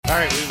All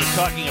right, we've been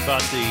talking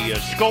about the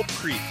scope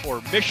creep or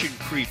mission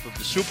creep of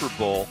the Super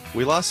Bowl.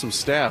 We lost some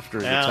staff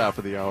during the top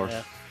of the hour.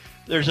 Yeah.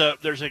 There's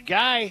a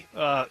guy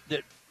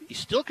that you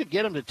still could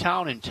get him to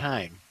town in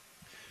time.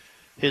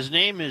 His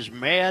name is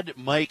Mad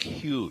Mike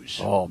Hughes.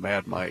 Oh,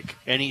 Mad Mike.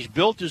 And he's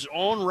built his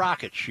own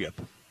rocket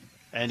ship,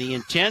 and he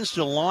intends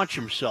to launch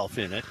himself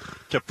in it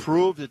to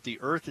prove that the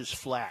Earth is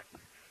flat.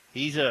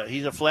 He's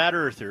a flat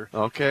earther.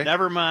 Okay.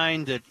 Never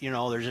mind that,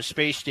 there's a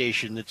space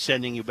station that's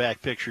sending you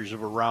back pictures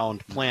of a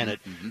round planet.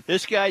 Mm-hmm.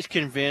 This guy's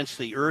convinced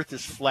the Earth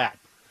is flat.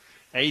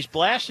 And he's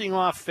blasting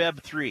off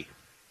Feb 3.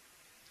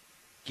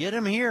 Get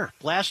him here.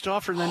 Blast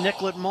off from the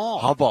Nicollet Mall.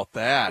 How about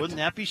that? Wouldn't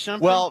that be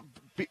something? Well,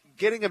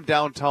 getting him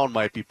downtown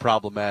might be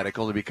problematic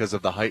only because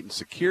of the heightened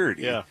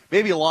security. Yeah.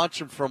 Maybe launch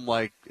him from,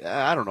 like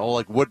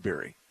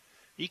Woodbury.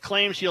 He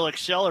claims he'll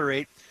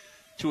accelerate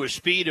to a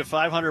speed of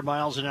 500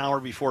 miles an hour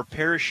before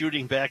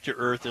parachuting back to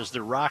Earth as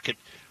the rocket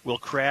will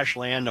crash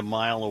land a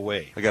mile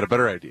away. I got a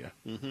better idea.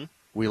 Mm-hmm.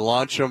 We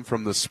launch him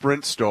from the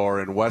Sprint store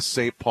in West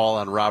St. Paul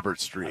on Robert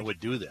Street. I would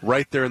do that.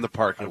 Right there in the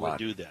parking lot. I would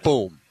do that.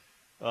 Boom.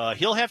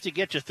 He'll have to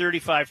get to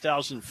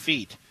 35,000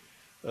 feet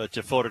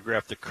to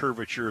photograph the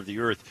curvature of the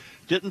Earth.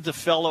 Didn't the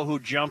fellow who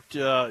jumped,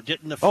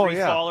 didn't the free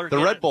faller? The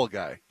Red Bull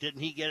guy.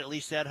 Didn't he get at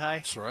least that high?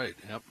 That's right.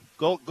 Yep.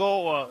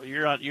 Go.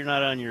 You're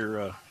not on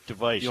your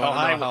device. How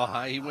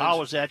high he was? How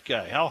was that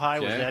guy? How high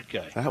was that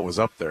guy? That was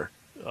up there.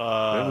 It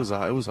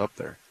was up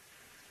there.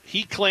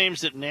 He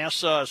claims that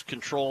NASA is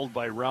controlled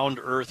by round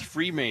Earth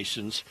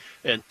Freemasons,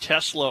 and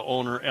Tesla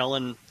owner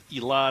Elon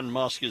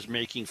Musk is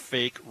making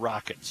fake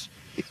rockets.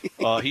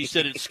 He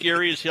said it's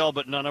scary as hell,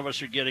 but none of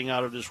us are getting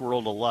out of this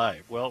world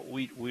alive. Well,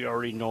 we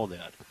already know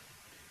that.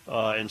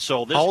 And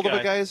so this How old guy,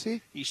 of a guy is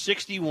he? He's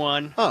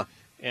 61. Huh.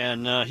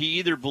 And he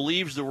either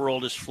believes the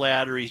world is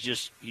flat or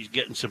he's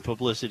getting some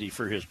publicity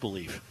for his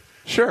belief.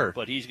 Sure.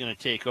 But he's going to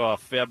take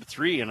off Feb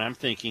 3, and I'm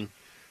thinking,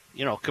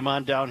 come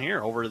on down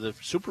here over to the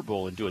Super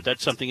Bowl and do it.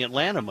 That's something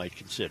Atlanta might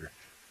consider.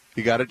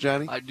 You got it,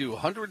 Johnny? I do.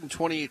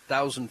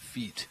 128,000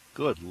 feet.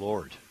 Good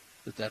Lord.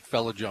 That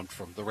fella jumped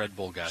from, the Red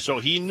Bull guy. So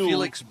he knew.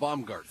 Felix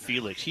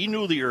Baumgartner. He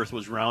knew the Earth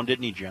was round,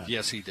 didn't he, John?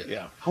 Yes, he did.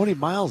 Yeah. How many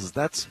miles is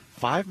that?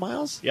 5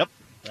 miles? Yep.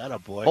 That a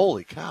boy.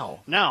 Holy cow.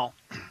 Now.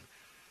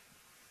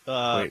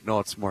 Wait, no,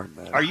 it's more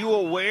than that. Are you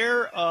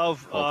aware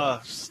of...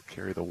 just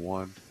carry the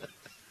one.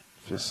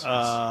 Just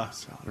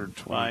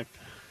 120.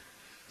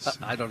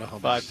 I don't know how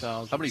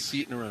 5,000. How many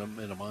feet in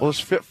a mile? Well, it's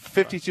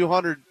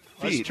 5,200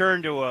 feet.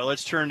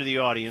 Let's turn to the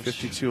audience.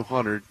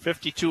 5,200.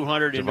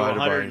 5,200 into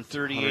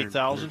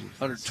 138,000.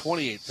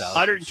 128,000.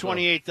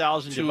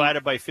 128,000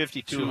 divided by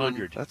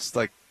 5,200. That's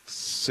like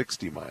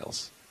 60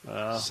 miles.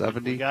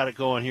 70. We got it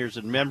going. Here's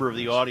a member of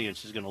the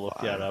audience is going to look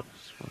that up.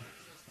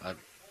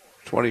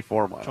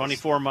 24 miles.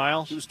 24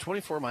 miles? It was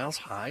 24 miles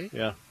high?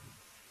 Yeah.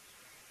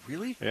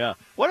 Really? Yeah.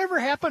 Whatever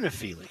happened to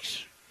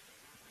Felix?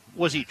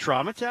 Was he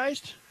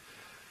traumatized?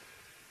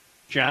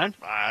 John,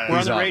 we're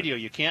on the radio.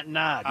 You can't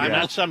nod. You're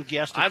not some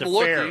guest at the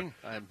fair.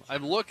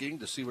 I'm looking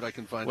to see what I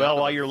can find out. Well,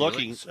 while you're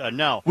looking,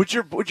 no. Would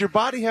your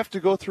body have to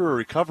go through a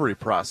recovery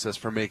process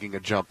for making a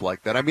jump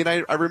like that? I mean,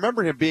 I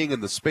remember him being in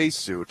the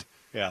spacesuit.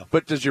 Yeah.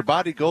 But does your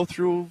body go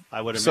through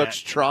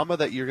such trauma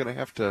that you're going to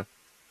have to...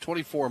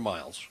 24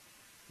 miles.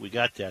 We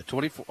got that.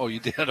 24. Oh, you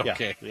did?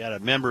 Okay. Yeah, we had a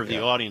member of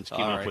the audience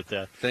came up with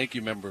that. Thank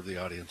you, member of the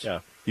audience. Yeah.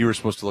 You were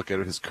supposed to look at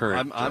his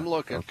current... I'm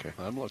looking. Okay.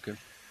 I'm looking.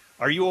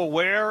 Are you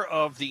aware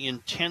of the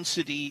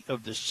intensity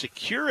of the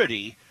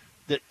security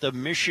that the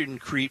mission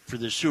creep for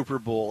the Super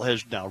Bowl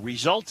has now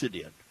resulted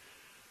in?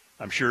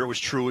 I'm sure it was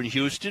true in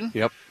Houston.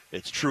 Yep.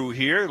 It's true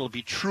here. It'll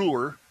be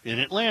truer in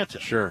Atlanta.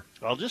 Sure.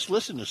 I'll just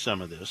listen to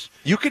some of this.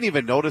 You can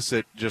even notice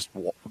it just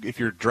if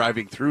you're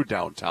driving through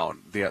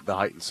downtown, the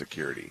heightened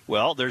security.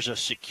 Well, there's a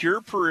secure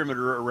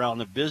perimeter around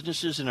the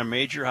businesses and a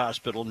major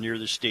hospital near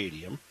the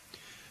stadium.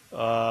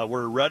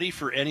 We're ready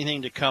for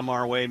anything to come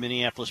our way,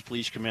 Minneapolis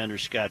Police Commander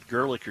Scott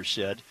Gerlicher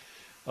said.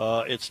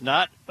 It's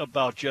not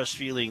about just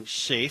feeling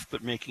safe,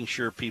 but making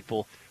sure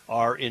people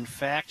are, in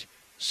fact,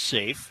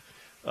 safe.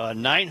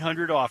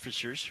 900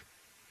 officers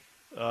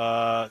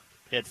had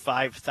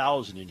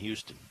 5,000 in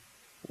Houston.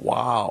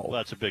 Wow. Well,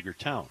 that's a bigger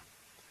town.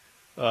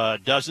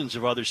 Dozens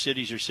of other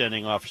cities are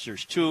sending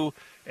officers too,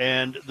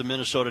 and the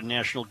Minnesota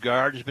National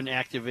Guard has been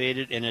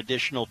activated. An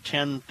additional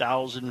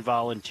 10,000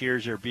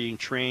 volunteers are being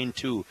trained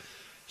to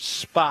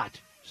spot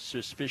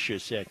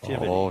suspicious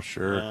activity. Oh,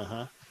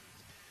 sure.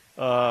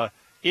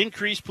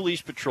 Increased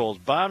police patrols,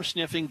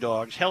 bomb-sniffing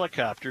dogs,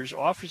 helicopters,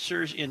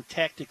 officers in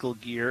tactical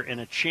gear, and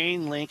a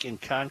chain link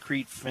and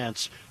concrete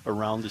fence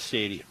around the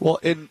stadium. Well,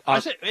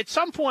 at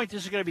some point,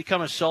 this is going to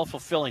become a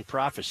self-fulfilling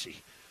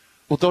prophecy.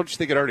 Well, don't you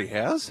think it already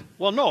has?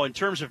 Well, no, in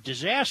terms of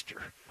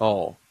disaster.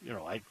 Oh.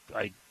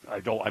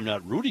 I'm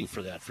not rooting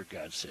for that, for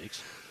God's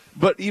sakes.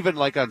 But even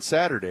like on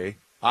Saturday,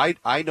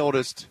 I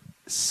noticed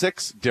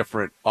 6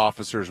 different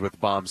officers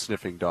with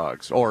bomb-sniffing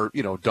dogs, or,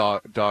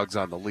 dogs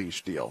on the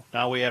leash deal.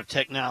 Now we have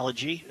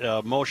technology,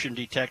 motion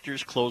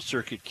detectors,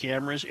 closed-circuit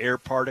cameras, air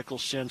particle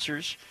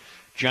sensors.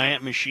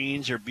 Giant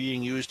machines are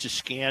being used to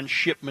scan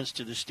shipments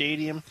to the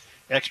stadium,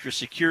 Extra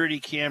security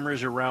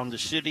cameras around the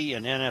city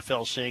and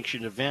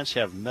NFL-sanctioned events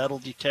have metal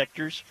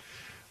detectors.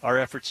 Our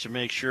efforts to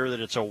make sure that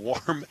it's a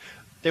warm...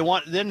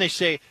 Then they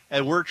say,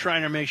 and we're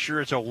trying to make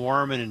sure it's a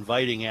warm and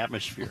inviting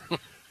atmosphere.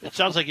 It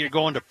sounds like you're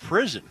going to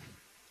prison.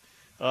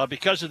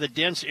 Because of the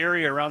dense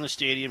area around the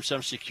stadium,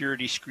 some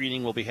security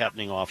screening will be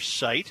happening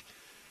off-site.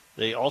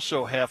 They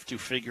also have to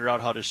figure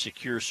out how to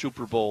secure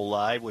Super Bowl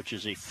Live, which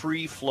is a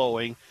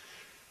free-flowing,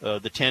 the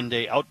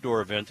 10-day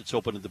outdoor event that's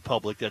open to the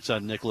public. That's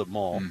on Nicollet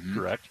Mall,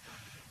 correct?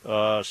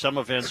 Some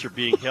events are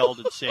being held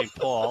in St.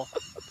 Paul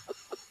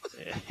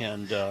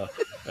and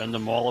the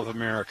Mall of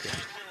America.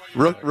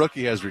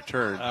 Rookie has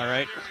returned. All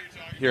right.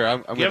 Here,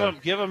 I'm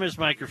give him his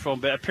microphone.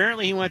 But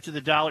apparently he went to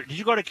the dollar. Did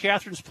you go to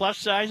Catherine's Plus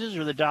Sizes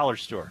or the dollar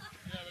store?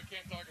 Yeah, but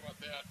can't talk about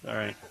that. All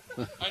right.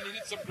 I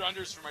needed some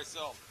grunders for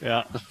myself.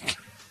 Yeah.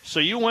 So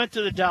you went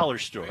to the dollar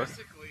store.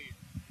 Basically,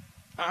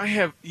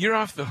 you're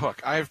off the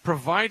hook. I have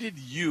provided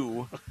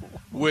you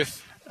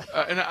with,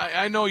 and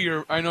I know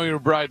your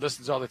bride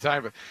listens all the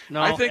time, but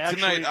No, I think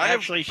actually- tonight I have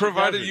actually she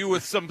provided doesn't. you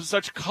with some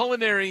such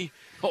culinary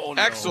Oh,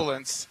 no.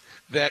 excellence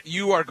that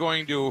you are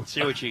going to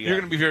See what you got. You're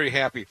going to be very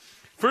happy.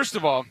 First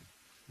of all,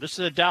 This is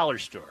a dollar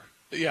store.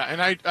 yeah,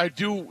 and I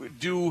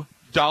do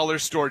dollar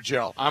store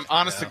gel. I'm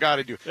honest to God,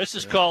 I do. This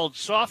is called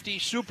Softy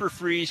Super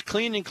Freeze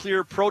Clean and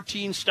Clear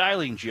Protein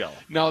Styling Gel.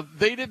 Now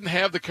they didn't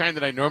have the kind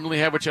that I normally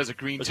have, which has a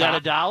green Was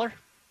top. that $1?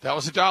 That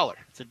was $1.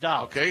 It's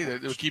 $1. Okay,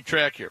 we'll keep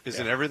track here.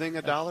 Isn't everything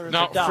 $1?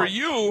 Now, $1. for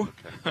you,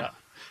 Yeah.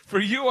 for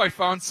you, I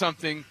found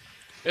something,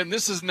 and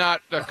this is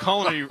not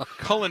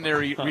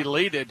culinary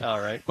related. All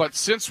right. But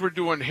since we're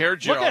doing hair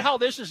gel, Look at how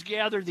this has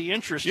gathered the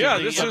interest yeah, of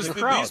the, this of is the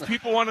crowd. these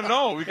people want to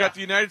know. We got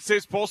the United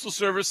States Postal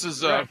Service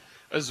is Right.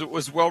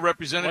 was well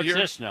represented What's here.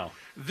 this now?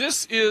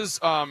 This is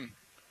an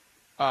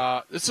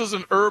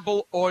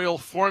herbal oil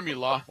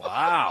formula.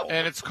 Wow.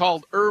 And it's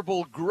called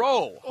Herbal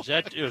Grow.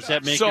 Does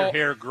that make So- your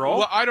hair grow?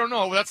 Well, I don't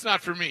know. That's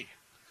not for me.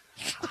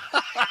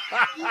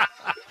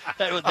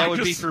 that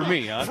would be for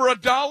me, huh? For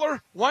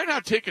 $1, why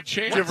not take a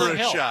chance? Give What her the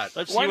a hell? shot.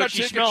 Let's Why see not what she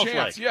take a smells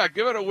chance? like. Yeah,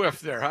 give it a whiff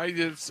there.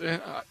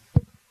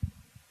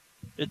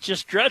 It's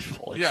just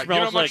dreadful. It Yeah, you know how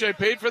smells much like I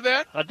paid for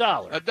that?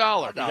 $1.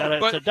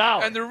 $1. It's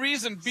 $1. And the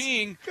reason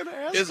being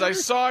ask is her. I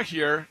saw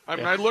here,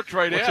 I looked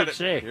right What's at it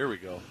say? Here we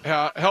go.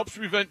 Helps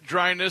prevent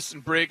dryness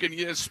and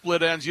breaking,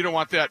 split ends. You don't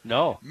want that.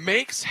 No.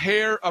 Makes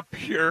hair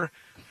appear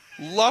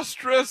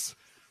lustrous,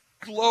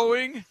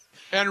 glowing,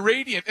 and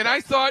radiant. And I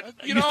thought,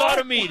 You thought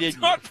of me, didn't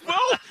you? well,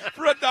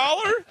 for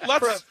 $1,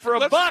 let's For a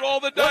let's buck. roll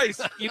the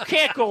dice. You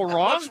can't go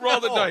wrong. Let's roll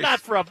the dice.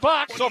 Not for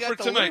 $1. So you for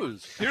got to tonight,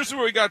 lose? here's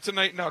what we got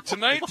tonight. Now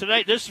tonight,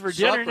 Tonight, this is for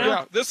dinner now?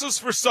 yeah, this is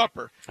for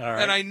supper. All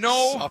right. And I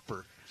know,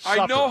 Supper.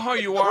 I know how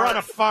you We're are. on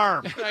a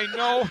farm.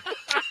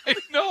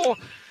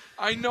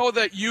 I know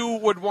that you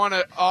would want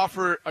to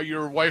offer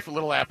your wife a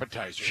little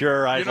appetizer.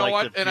 Sure, I'd You know like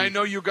what? to And I be-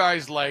 know you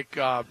guys like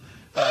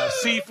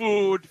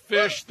seafood,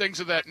 fish,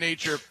 things of that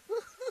nature.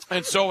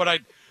 And so what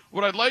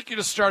I'd like you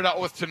to start out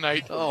with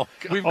tonight. Oh,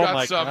 we've Oh, got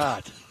my some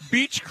God.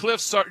 Beach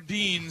Cliff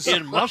sardines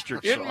In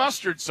mustard in sauce.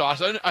 mustard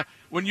sauce.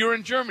 When you're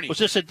in Germany, Was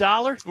this $1?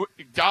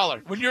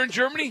 $1. When you're in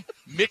Germany,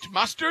 mit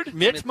mustard.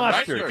 Mit Right?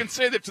 mustard. You can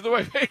say that to the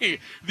wife. Hey,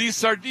 these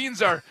sardines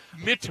are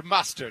mit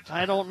mustard.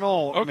 I don't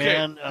know, Okay,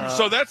 man.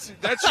 so that's your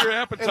And look,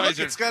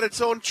 appetizer. it's got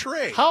its own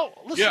tray.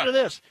 Listen Yeah. to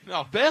this.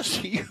 No.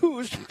 Best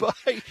used by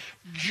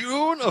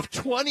June of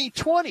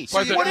 2020.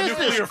 By the What is this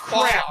nuclear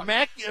crap, fallout.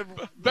 Mac?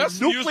 Best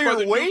nuclear used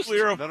by the waste?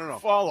 nuclear No.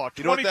 fallout.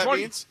 You know what that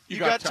 2020. means? You You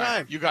got got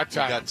time. You got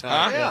time. You got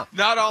time. Huh? Yeah.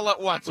 Not all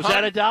at once. Was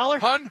that $1?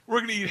 Hun, we're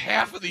going to eat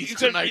half of these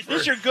tonight.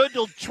 These are good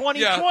till 2020.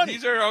 yeah,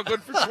 these are all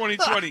good for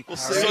 2020. save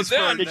So these for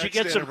our then, Did you next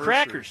get some anniversary.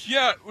 crackers?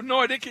 yeah, no,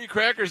 I didn't get you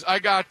crackers. I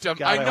got.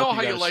 God, I know hope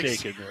how you got a like.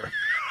 steak in there.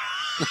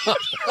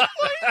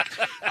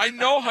 I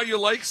know how you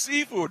like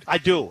seafood. I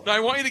do. Now, I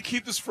want you to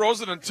keep this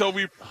frozen until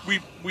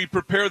we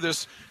prepare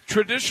this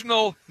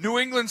traditional New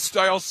England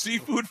style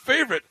seafood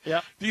favorite.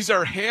 Yep. These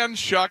are hand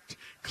shucked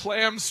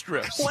clam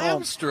strips.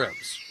 Clam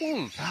strips.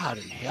 God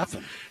in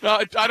heaven. Now,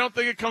 I don't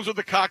think it comes with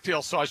the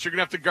cocktail sauce. You're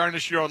gonna have to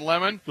garnish your own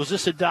lemon. Was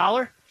this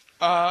 $1?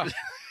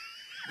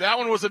 That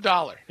one was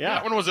 $1. Yeah.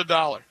 That one was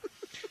 $1.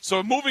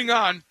 So moving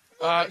on.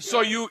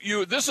 So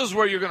you this is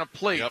where you're going to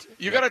plate. Yep.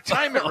 You got to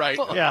time it right.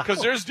 Yeah.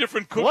 Because there's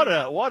different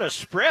cooking. What a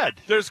spread.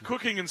 There's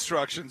cooking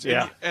instructions.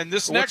 Yeah. And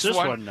this What's next this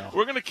one, one now?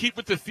 we're going to keep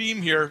with the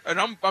theme here, and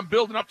I'm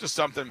building up to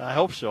something. I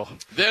hope so.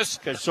 This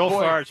Because so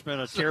boy, far it's been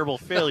a terrible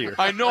failure.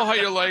 I know how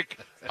you like.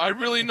 I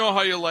really know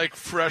how you like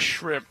fresh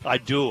shrimp. I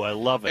do. I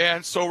love it.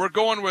 And so we're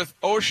going with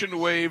ocean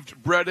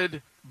waved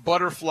breaded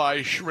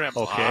butterfly shrimp.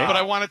 Okay. But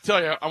I want to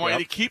tell you, I want Yep.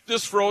 you to keep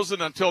this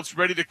frozen until it's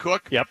ready to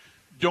cook. Yep.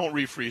 Don't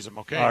refreeze them,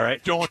 okay? All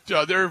right. Don't.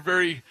 They're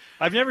very.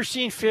 I've never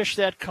seen fish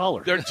that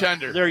color. They're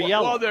tender. They're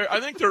yellow. Well, I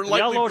think they're lightly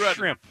Yellow breaded.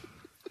 shrimp.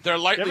 They're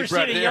You lightly ever seen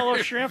breaded. a yellow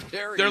shrimp?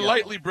 They're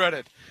lightly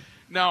breaded.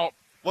 Now,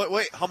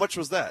 Wait, how much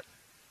was that?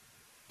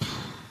 $1,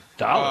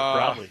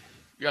 probably.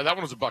 Yeah, that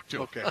one was $1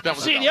 too. Okay. That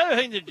was See, $1. the other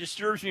thing that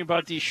disturbs me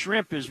about these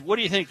shrimp is, what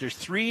do you think? There's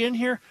 3 in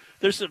here.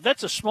 That's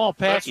a small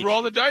Let's package.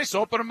 roll the dice.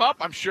 Open them up.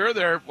 I'm sure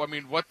they're. I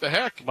mean, what the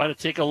heck? About to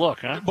take a look,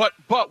 huh?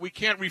 But we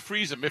can't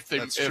refreeze them if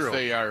That's true.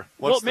 they are.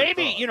 What's well, the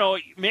maybe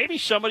thought? maybe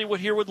somebody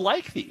would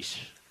like these.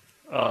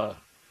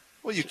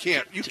 Well, you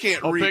can't.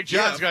 Oh, Big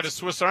John's re-gift. got a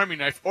Swiss Army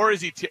knife, or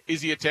is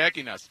he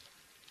attacking us?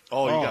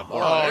 Oh, you got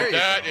more. Oh, there you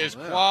that go. is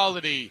Yeah.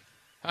 quality,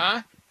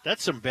 huh?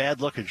 That's some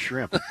bad-looking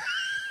shrimp.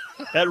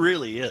 That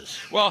really is.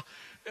 Well,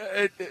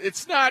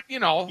 it's not. You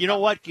know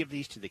what? Give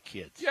these to the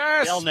kids.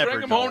 Yes, They'll never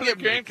bring them know. home to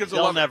the grandkids.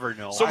 They'll never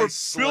know. So I we're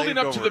slaved building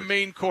up to over the it.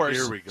 main course.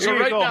 Here we go. So Here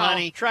you right go, now,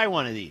 honey. Try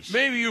one of these.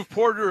 maybe you've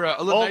poured her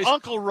a little Oh, nice.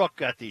 Uncle Rook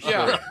got these.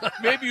 Yeah,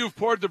 maybe you've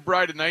poured the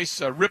bride a nice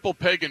Ripple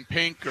Peg in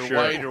pink or Sure.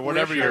 white or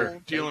whatever Ripple you're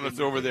dealing with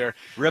over there.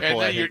 Ripple, And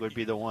then I think, would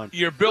be the one.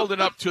 You're building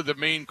up to the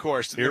main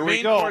course. Here the we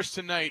main go. course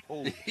tonight,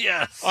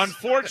 Yes.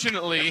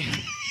 unfortunately,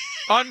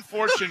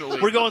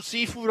 We're going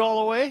seafood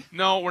all the way?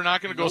 no, we're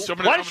not going to go. So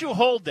Why don't you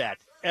hold that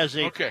as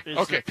a, Okay, as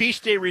okay. a piece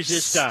de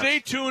resistance? Stay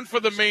tuned for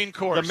the main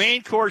course. The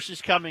main course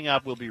is coming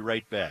up. We'll be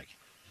right back.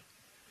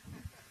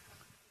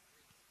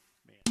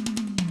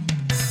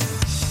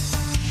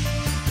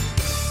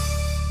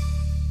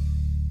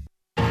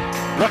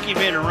 Rucky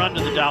made a run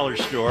to the dollar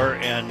store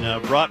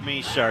and brought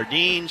me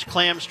sardines,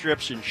 clam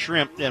strips, and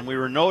shrimp. And we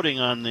were noting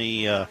on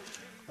the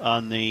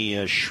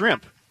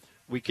shrimp,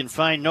 we can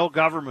find no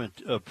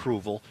government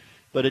approval,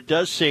 but it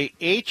does say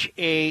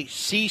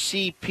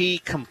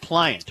HACCP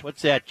compliant.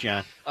 What's that,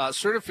 John?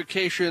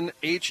 Certification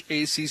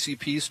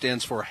HACCP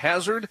stands for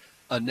Hazard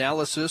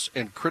Analysis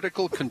and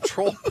Critical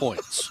Control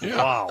Points. Yeah.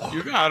 Wow.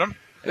 You got them.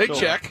 They So-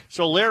 check.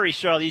 So Larry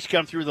saw these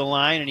come through the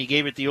line, and he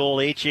gave it the old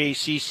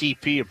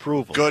HACCP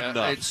approval. Good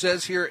enough. It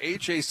says here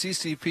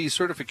HACCP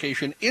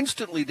certification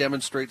instantly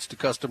demonstrates to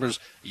customers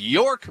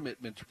your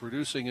commitment to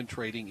producing and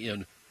trading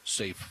in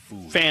safe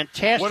food.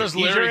 Fantastic. What does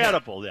These Larry are have?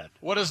 edible, then.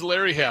 What does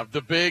Larry have? The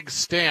big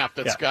stamp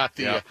that's Yeah. got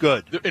the Yeah.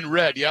 Good. in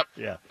red. Yep.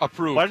 Yeah.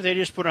 Approved. Why don't they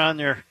just put on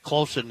there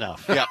close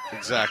enough? Yeah,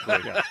 exactly.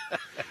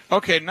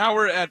 Okay, now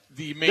we're at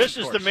the main This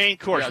course. is the main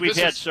course. Yeah, We've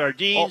this had is-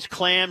 sardines,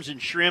 clams,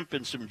 and shrimp,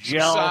 and some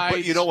gel. Side-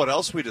 But you know what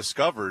else we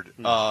discovered?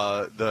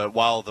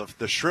 While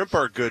the shrimp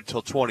are good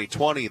till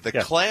 2020, the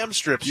Yeah. clam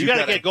strips You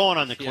got to get going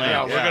on the Yeah,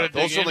 clams. we're gonna dig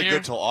those in only here.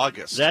 good till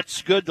August.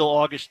 That's good till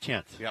August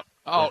 10th. Yep.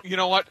 Oh, you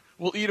know what?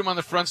 We'll eat them on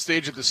the front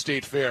stage at the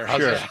state fair.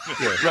 How's Sure.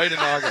 that? Right in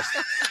August.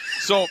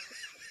 So,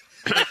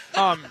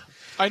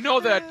 I know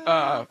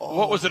that,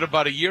 what was it,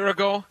 about a year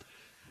ago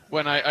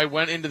when I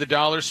went into the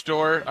dollar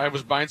store, I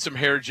was buying some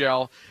hair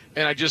gel,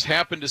 and I just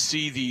happened to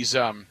see these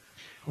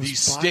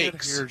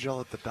steaks. Hair gel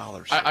at the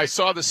dollar store. I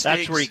saw the steaks.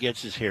 That's where he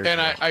gets his hair. And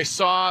gel. I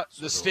saw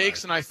the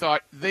steaks, and I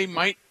thought they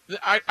might.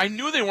 I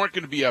knew they weren't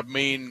going to be a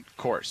main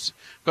course,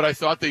 but I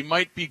thought they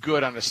might be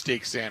good on a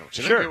steak sandwich.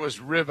 I Sure. think it was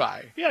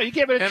ribeye. Yeah, you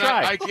give it a And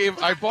try.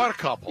 I bought a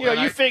couple. you know,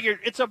 and you I- figured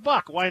it's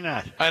 $1. Why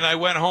not? and I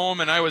went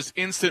home and I was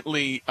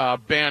instantly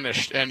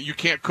banished. And you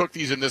can't cook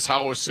these in this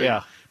house. And-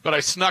 Yeah. But I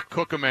snuck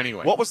cook them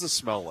anyway. What was the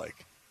smell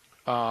like?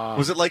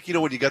 Was it like,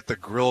 when you get the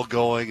grill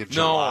going in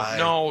July?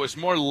 No, it was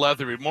more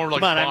leathery, more like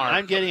Come on, barn.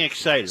 I'm getting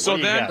excited. So What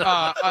do you then,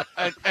 got?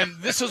 and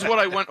this is what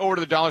I went over to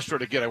the dollar store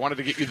to get. I wanted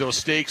to get you those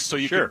steaks so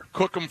you Sure. could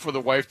cook them for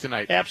the wife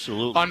tonight.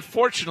 Absolutely.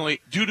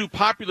 Unfortunately, due to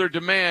popular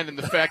demand and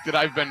the fact that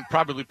I've been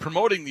probably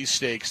promoting these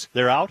steaks,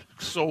 They're out?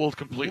 sold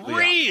completely. out.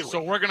 Really?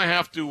 So we're gonna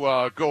have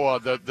to go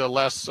the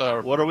less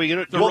What are we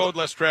going to the do? road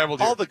less traveled.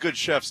 Here. All the good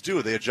chefs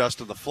do. They adjust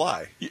on the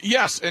fly.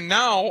 Yes, and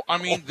now I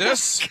mean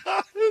this.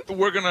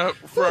 We're gonna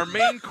for our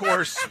main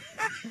course.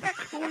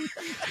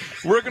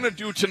 We're gonna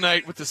do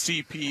tonight with the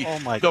CP. Oh,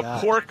 my the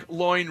God. pork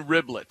loin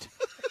riblet.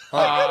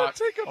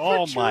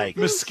 Oh, my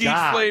Mesquite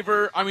God.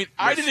 flavor. I mean,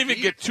 I didn't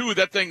even get two.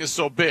 That thing is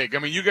so big. I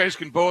mean, you guys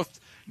can both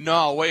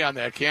gnaw away on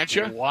that, can't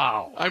you?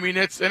 Wow. I mean,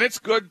 it's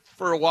good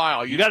for a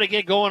while. You got to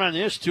get going on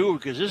this, too,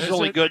 because this is Is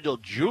only it? good till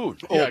June.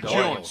 Yeah, boy.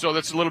 June. So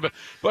that's a little bit.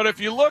 But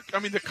if you look, I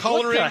mean, the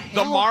coloring, the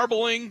hell?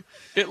 marbling,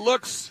 it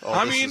looks. Oh,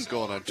 I this mean, is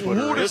going on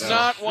Twitter who right does now.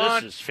 not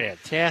want? This is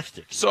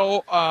fantastic.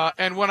 So,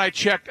 and when I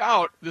checked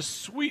out, the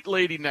sweet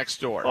lady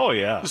next door. Oh,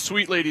 yeah. The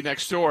sweet lady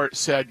next door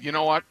said, "You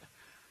know what?"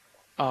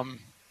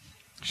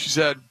 She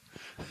said,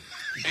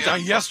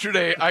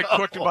 "Yesterday I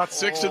cooked about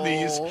 6 of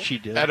these She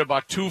did. at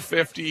about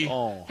 $2.50,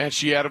 Oh. and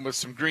she had them with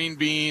some green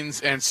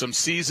beans and some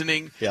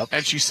seasoning. Yep.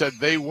 And she said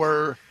they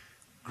were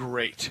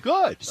great.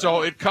 Good.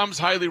 So it comes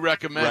highly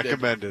recommended.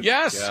 Recommended.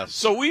 Yes. Yes.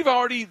 So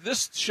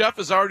this chef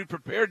is already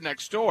prepared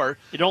next door.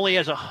 It only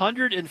has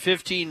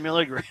 115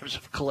 milligrams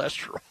of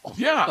cholesterol.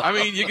 Yeah. I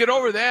mean, you get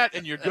over that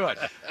and you're good,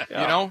 you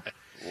know?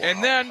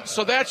 And then,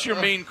 so that's your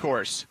main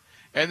course.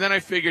 And then I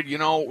figured,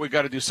 we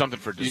got to do something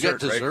for dessert. You got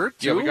right? dessert,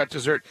 Yeah, we too? got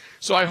dessert.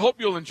 So I hope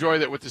you'll enjoy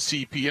that with the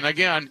CP. And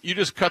again, you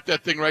just cut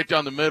that thing right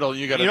down the middle and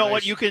you got You a know nice,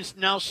 what you can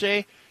now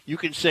say? You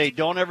can say,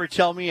 don't ever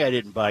tell me I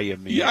didn't buy you a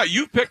meal. Yeah,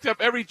 you picked up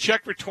every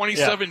check for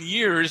 27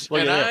 years, Look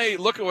and at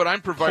look at what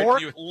I'm providing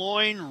Pork you.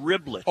 loin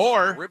riblet.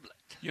 Or,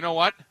 you know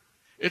what?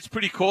 It's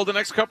pretty cold the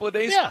next couple of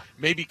days. Yeah.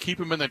 Maybe keep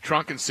them in the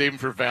trunk and save them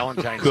for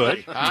Valentine's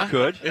Could. Day. Huh?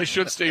 Could. It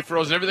should stay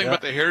frozen. Everything Yeah.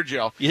 but the hair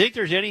gel. You think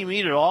there's any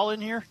meat at all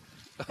in here?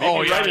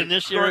 Maybe right in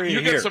this area You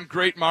here. get some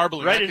great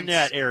marbling. Right in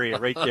that area,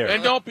 right there.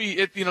 And don't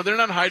be, they're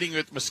not hiding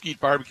with mesquite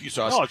barbecue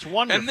sauce. No, it's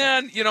wonderful. And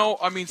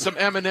then, some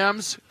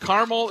M&Ms,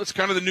 caramel. It's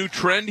kind of the new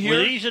trend here.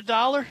 Were these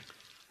 $1?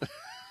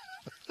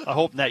 I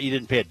hope that you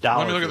didn't pay $1.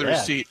 Let me look at the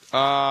receipt.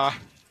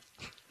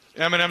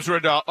 M&Ms were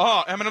 $1.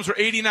 Oh, M&Ms were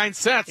 89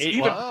 cents.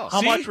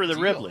 How much were the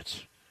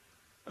riblets?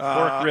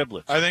 Pork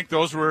riblets. I think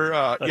those were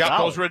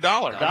those were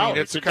 $1. I mean,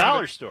 it's a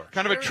dollar store.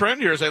 Kind of a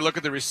trend here as I look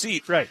at the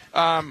receipt. Right.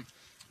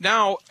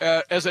 Now,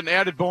 as an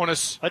added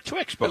bonus, a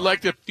Twix bar.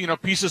 like the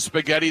piece of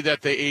spaghetti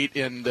that they ate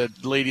in the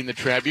Lady in the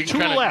Tramp. You can Two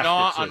kind of left,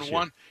 gnaw it says on here.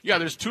 one. Yeah,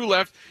 there's 2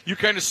 left. You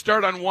kind of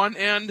start on one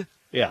end.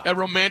 Yeah.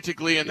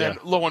 Romantically, and then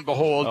lo and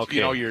behold, Okay.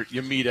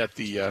 you meet at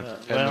the in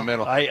the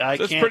middle. I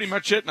That's can't- pretty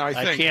much it now. I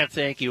think I can't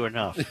thank you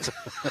enough.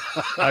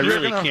 I You're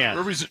really gonna-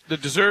 can't. The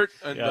dessert,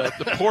 and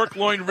the pork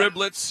loin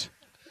riblets.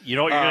 You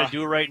know what you're going to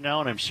do right now,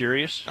 and I'm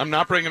serious? I'm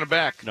not bringing them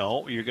back.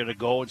 No, you're going to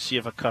go and see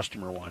if a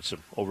customer wants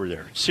them over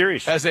there.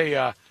 Seriously. As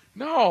a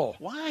no.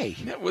 Why?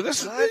 Yeah, well,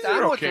 this is I'm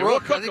they're with okay. Rook. We'll I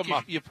cook think them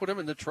up. you put them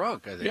in the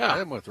trunk. I think. Yeah.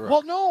 I'm with Rook.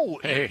 Well, no.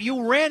 Hey.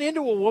 You ran into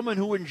a woman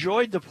who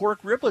enjoyed the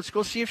pork riblets.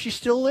 Go see if she's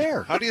still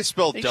there. How do you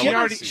spell She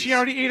delicacies? She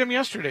already ate them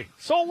yesterday.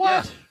 So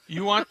what?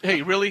 You want?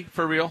 Hey, really?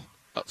 For real?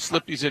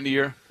 Slip these into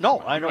your. No,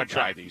 I I'm don't gonna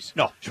try these.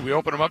 No. Should we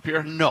open them up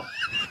here? No.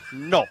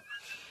 No.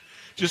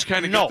 Just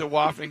kind of No. get the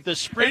wafting. The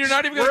Sprint, And you're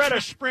not even we're gonna at try-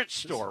 a Sprint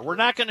store. We're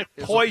not going to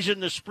poison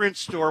the Sprint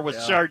store with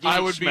sardine I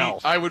would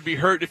smells. I would be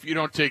hurt if you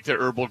don't take the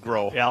herbal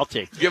grow. Yeah, I'll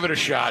take it. Give it a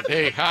shot.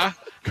 Hey, huh?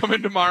 Come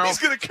in tomorrow. He's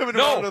going to come in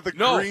No, around with a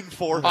no. green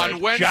forehead. On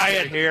Wednesday.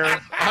 Giant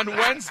hair. On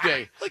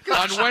Wednesday.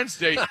 On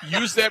Wednesday,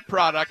 use that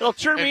product. It'll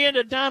turn me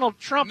into Donald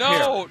Trump here.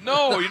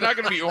 No, you're not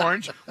going to be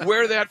orange.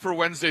 Wear that for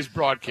Wednesday's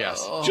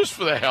broadcast, just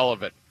for the hell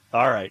of it.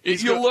 All right.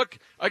 If you look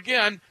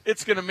again,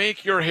 it's going to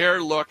make your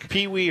hair look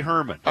Pee Wee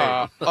Herman.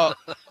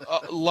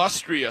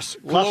 lustrous,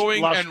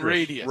 glowing, and lustrous.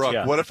 radiant. Rook,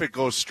 Yeah. what if it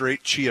goes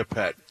straight Chia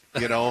Pet?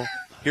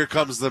 Here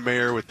comes the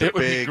mayor with the It would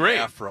be big great.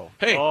 afro.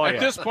 Hey, Oh, at yeah.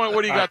 this point,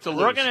 what do you got to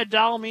lose? We're going to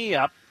doll me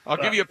up. I'll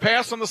give you a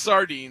pass on the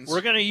sardines.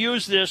 We're going to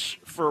use this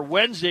for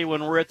Wednesday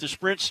when we're at the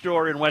Sprint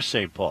store in West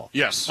St. Paul.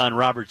 Yes. On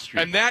Robert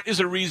Street. And that is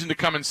a reason to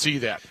come and see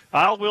that.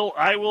 I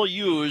will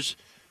use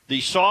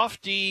the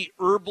Softy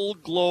Herbal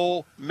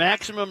Glow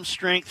Maximum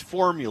Strength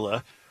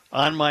Formula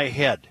on my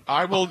head.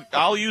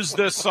 I'll use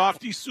the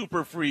Softy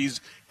Super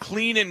Freeze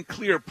Clean and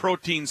Clear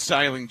Protein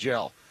Styling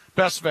Gel.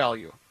 Best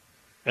value.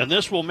 And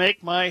this will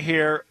make my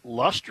hair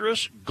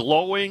lustrous,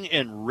 glowing,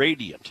 and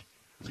radiant.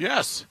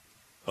 Yes.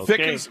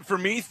 Okay.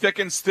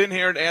 Thickens thin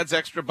hair and adds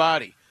extra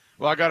body.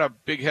 Well, I got a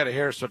big head of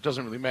hair, so it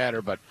doesn't really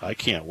matter. But I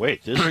can't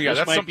wait. This, Yeah, this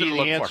that's might something be to the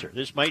look for. answer.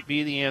 This might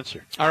be the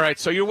answer. all right,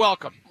 so you're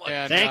welcome.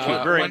 And, Thank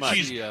you very when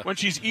much. When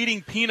she's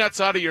eating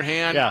peanuts out of your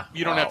hand, Yeah.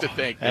 you don't have to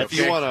thank me. That's, If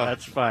you wanna-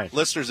 that's fine.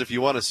 Listeners, if you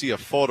want to see a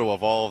photo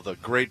of all of the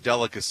great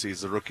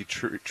delicacies the rookie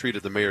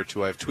treated the mayor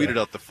to, I've tweeted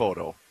out the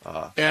photo.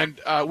 And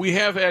we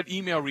have had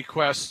email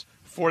requests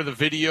for the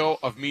video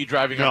of me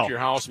driving up to your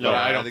house, but No,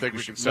 I I don't think think we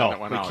we should- can send No, that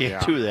one we out. can't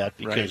Yeah. do that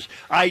because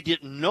I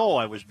didn't know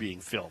I was being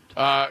filmed.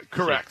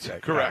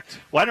 Correct.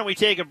 Why don't we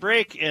take a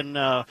break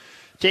and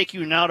take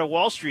you now to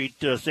Wall Street,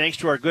 thanks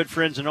to our good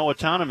friends in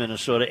Owatonna,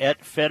 Minnesota,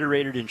 at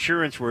Federated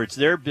Insurance, where it's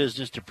their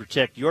business to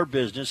protect your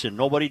business, and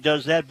nobody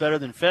does that better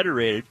than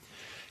Federated.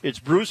 It's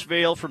Bruce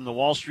Vail from the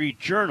Wall Street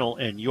Journal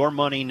and Your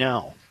Money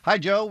Now. Hi,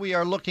 Joe. We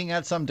are looking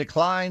at some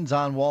declines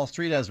on Wall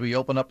Street as we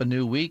open up a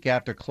new week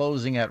after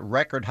closing at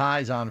record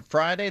highs on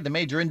Friday. The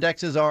major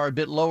indexes are a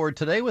bit lower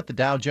today, with the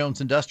Dow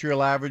Jones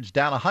Industrial Average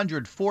down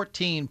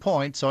 114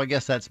 points, so I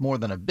guess that's more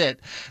than a bit.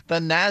 The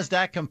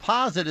NASDAQ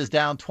Composite is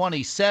down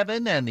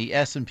 27, and the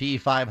S&P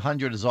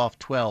 500 is off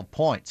 12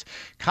 points.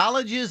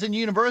 Colleges and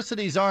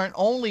universities aren't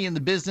only in the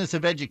business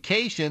of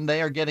education,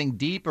 they are getting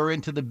deeper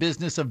into the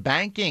business of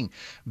banking.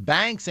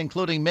 Banks,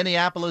 including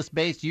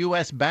Minneapolis-based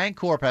U.S.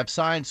 Bancorp, have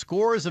signed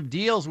scores of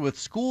deals with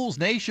schools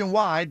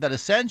nationwide that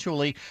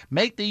essentially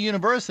make the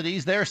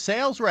universities their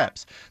sales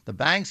reps. The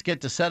banks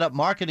get to set up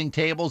marketing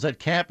tables at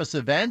campus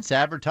events,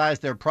 advertise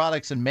their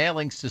products and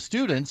mailings to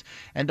students,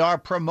 and are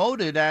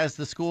promoted as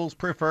the school's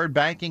preferred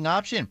banking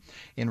option.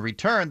 In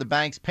return, the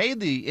banks pay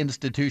the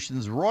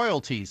institutions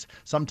royalties,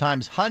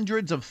 sometimes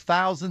hundreds of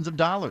thousands of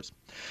dollars.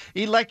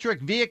 Electric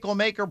vehicle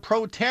maker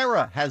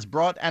Proterra has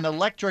brought an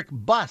electric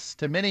bus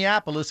to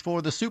Minneapolis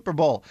for the Super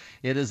Bowl.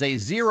 It is a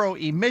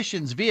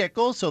zero-emissions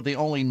vehicle, so the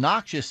only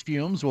noxious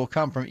fumes will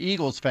come from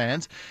Eagles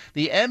fans.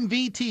 The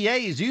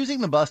MVTA is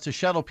using the bus to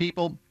shuttle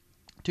people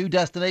to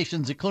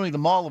destinations including the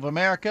Mall of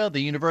America,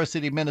 the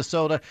University of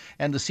Minnesota,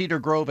 and the Cedar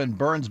Grove and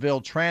Burnsville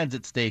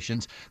transit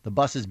stations. The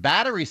bus's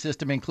battery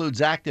system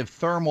includes active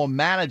thermal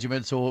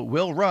management, so it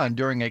will run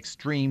during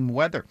extreme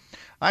weather.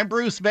 I'm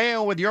Bruce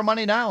Vail with Your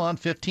Money Now on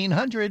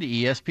 1500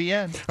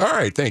 ESPN. All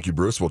right, thank you,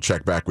 Bruce. We'll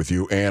check back with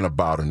you in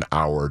about an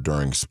hour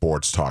during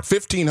Sports Talk.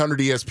 1500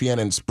 ESPN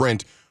and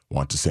Sprint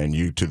want to send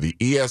you to the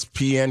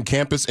ESPN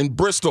campus in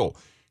Bristol.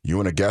 You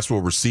and a guest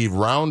will receive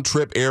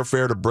round-trip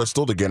airfare to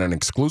Bristol to get an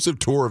exclusive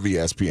tour of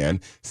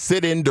ESPN,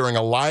 sit in during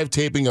a live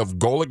taping of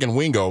Golic and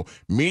Wingo,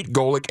 meet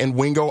Golic and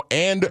Wingo,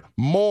 and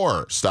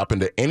more. Stop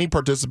into any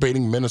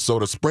participating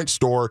Minnesota Sprint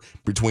store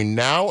between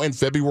now and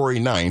February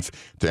 9th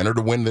to enter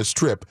to win this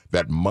trip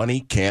that money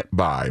can't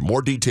buy.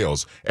 More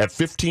details at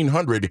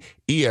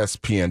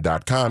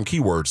 1500ESPN.com,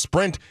 keyword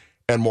Sprint,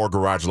 and more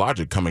Garage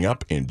Logic coming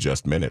up in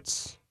just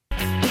minutes.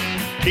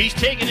 He's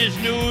taking his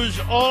news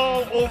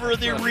all over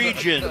the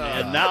region,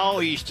 and now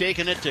he's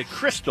taking it to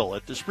Crystal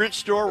at the Sprint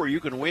store, where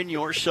you can win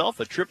yourself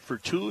a trip for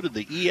two to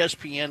the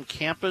ESPN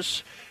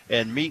campus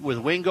and meet with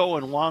Wingo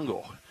and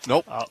Wongo.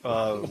 Nope.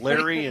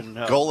 Larry and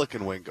Golic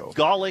and Wingo.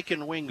 Golic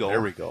and Wingo.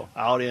 There we go.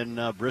 Out in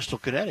Bristol,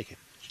 Connecticut.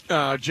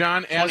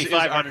 John, as is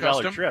our $2,500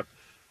 custom, trip.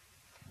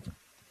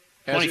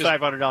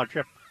 $2,500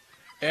 trip.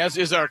 As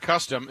is our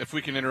custom, if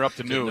we can interrupt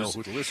the news,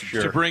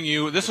 to bring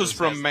you, this is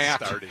from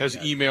Matt, has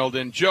emailed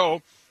in.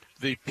 Joe,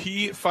 the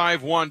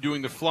P-51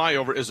 doing the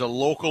flyover is a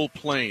local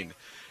plane.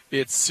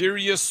 It's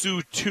Sirius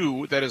Sioux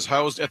 2 that is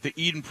housed at the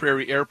Eden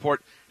Prairie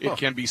Airport. It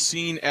can be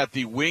seen at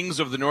the Wings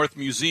of the North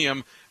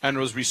Museum and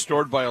was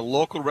restored by a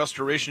local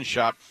restoration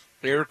shop,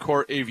 Air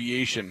Corps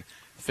Aviation.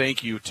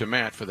 Thank you to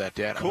Matt for that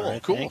data. Cool,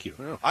 Right, cool. thank you.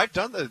 Yeah. I've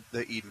done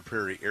the Eden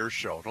Prairie Air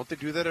Show. Don't they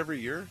do that every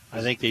year?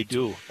 I think they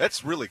do.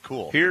 That's really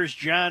cool. Here's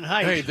John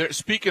Height. Hey,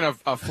 speaking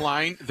of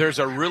flying, there's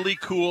a really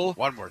cool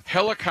One more thing.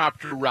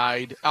 helicopter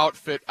ride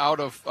outfit out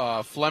of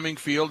Fleming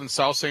Field in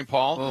South St.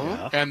 Paul,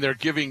 and they're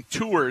giving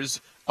tours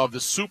of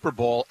the Super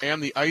Bowl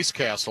and the Ice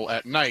Castle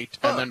at night,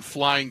 and then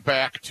flying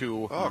back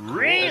to. Oh, cool.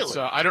 Really? It's,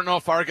 I don't know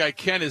if our guy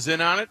Ken is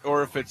in on it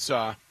or if it's.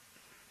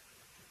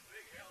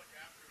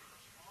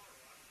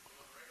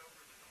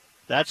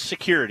 That's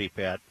security,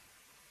 Pat.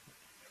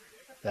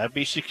 That'd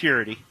be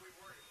security.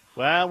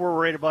 Well, we're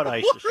worried about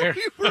ISIS. What are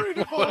you worried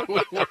about?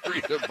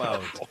 Worried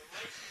about.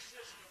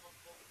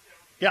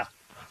 Yeah.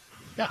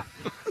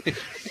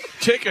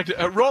 Take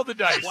roll the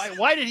dice.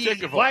 Why did he?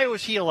 Take a vote. Why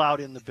was he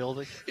allowed in the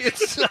building?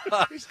 It's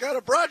He's got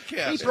a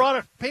broadcast. He brought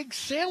a pig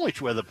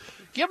sandwich with him.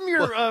 Give him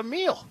your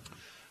meal.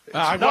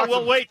 I No, watched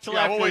we'll him- wait till yeah,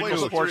 after we'll wait the till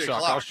news. sports 3 talk.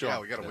 o'clock. I'll show Yeah,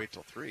 him. we got to wait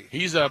till 3.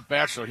 He's a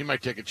bachelor. He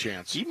might take a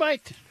chance. He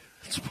might.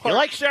 You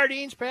like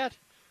sardines, Pat?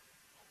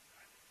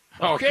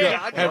 Okay.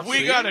 God. Have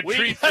we got a We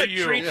treat got for a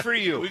you? treat for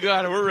you. We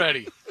got it. We're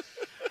ready.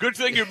 Good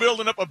thing you're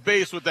building up a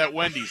base with that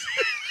Wendy's.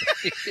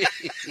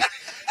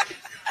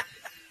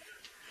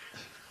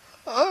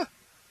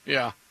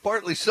 Yeah.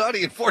 partly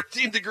sunny and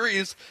 14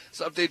 degrees.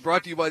 This update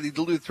brought to you by the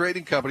Duluth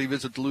Trading Company.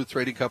 Visit Duluth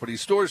Trading Company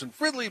stores in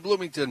Fridley,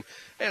 Bloomington,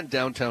 and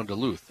downtown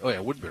Duluth. Oh, yeah,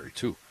 Woodbury,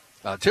 too.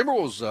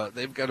 Timberwolves,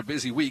 they've got a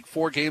busy week,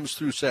 4 games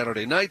through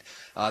Saturday night.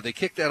 They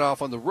kick that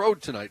off on the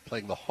road tonight,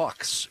 playing the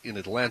Hawks in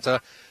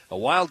Atlanta. A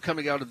Wild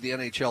coming out of the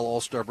NHL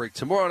All-Star break.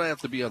 Tomorrow night,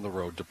 have to be on the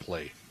road to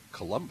play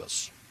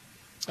Columbus.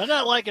 I'm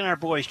not liking our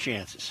boys'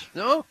 chances.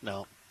 No?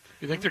 No.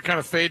 You think they're kind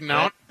of fading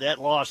out? That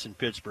loss in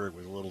Pittsburgh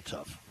was a little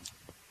tough.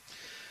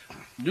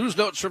 News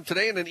notes from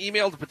today in an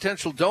email to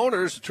potential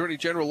donors. Attorney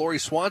General Lori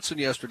Swanson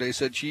yesterday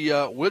said she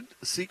would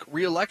seek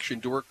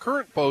re-election to her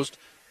current post,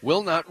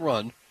 will not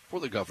run for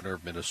the governor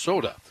of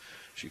Minnesota.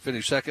 She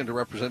finished second to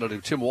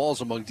Representative Tim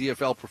Walz among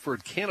DFL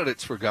preferred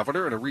candidates for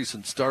governor in a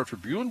recent Star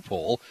Tribune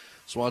poll.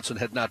 Swanson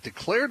had not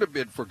declared a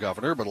bid for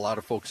governor, but a lot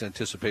of folks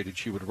anticipated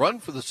she would run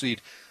for the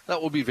seat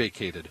that will be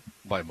vacated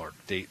by Mark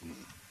Dayton.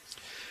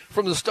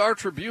 From the Star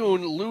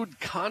Tribune, lewd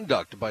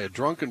conduct by a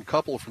drunken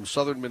couple from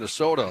southern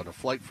Minnesota on a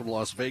flight from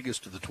Las Vegas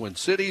to the Twin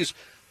Cities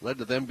led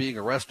to them being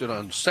arrested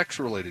on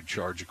sex-related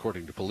charge,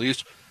 according to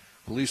police.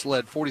 Police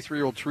led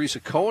 43-year-old Teresa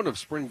Cohen of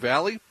Spring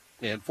Valley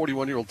and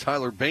 41-year-old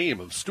Tyler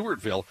Boehm of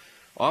Stewartville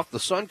off the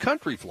Sun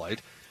Country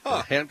flight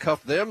and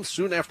handcuffed them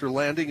soon after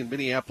landing in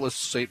Minneapolis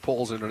St.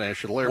 Paul's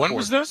International Airport. When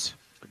was this?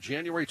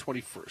 January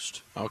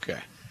 21st.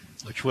 Okay.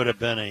 Which would have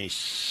been a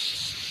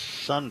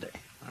Sunday.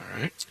 All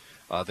right.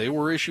 They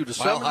were issued a Mile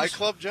summons. High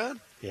Club,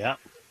 John? Yeah.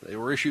 They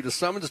were issued a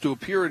summons to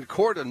appear in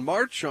court in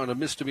March on a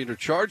misdemeanor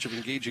charge of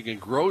engaging in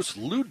gross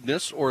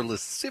lewdness or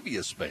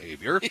lascivious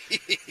behavior.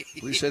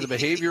 Police say the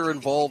behavior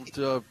involved,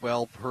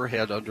 her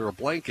head under a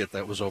blanket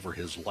that was over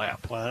his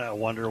lap. Well, I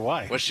wonder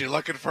why. Was she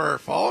looking for her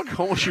phone?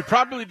 She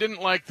probably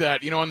didn't like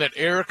that, when that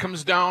air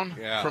comes down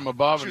from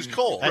above. She was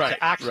cold. That's Right,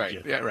 oxygen.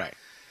 right, yeah, right.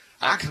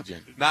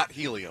 Oxygen. Not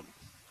helium.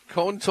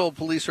 Cohen told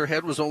police her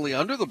head was only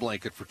under the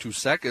blanket for 2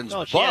 seconds,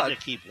 No, she had but to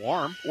keep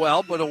warm.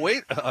 a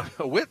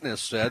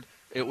witness said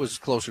it was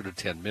closer to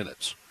 10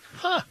 minutes.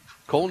 Huh.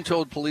 Cohen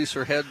told police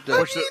her head.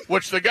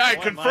 Which the guy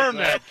Boy, confirmed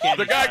my that. God,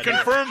 The guy Kenny.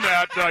 confirmed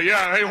that.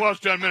 It was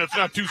 10 minutes,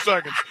 not 2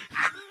 seconds.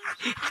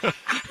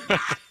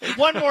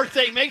 One more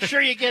thing. Make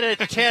sure you get it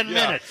 10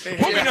 minutes. Put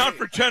me down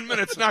for 10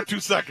 minutes, not 2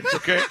 seconds,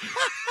 okay?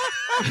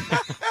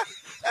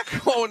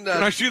 Cohen,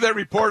 Can I see that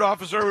report,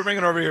 officer? We're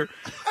bringing it over here.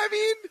 I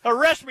mean,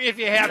 Arrest me if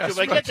you have Yes, to,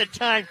 but right. get the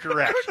time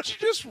correct. couldn't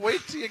you just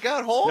wait till you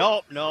got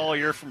home? No,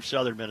 you're from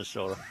southern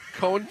Minnesota.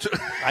 Cohen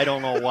I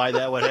don't know why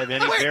that would have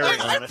any bearing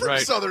on I'm it. from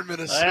Right. southern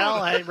Minnesota.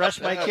 Well, I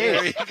rest my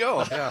there case. you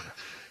go. Yeah.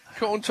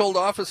 Cohen told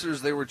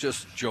officers they were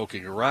just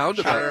joking around.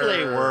 Sure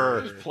they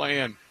were. Just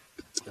playing.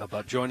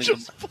 about joining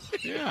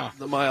Yeah.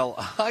 the Mile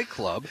High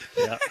Club.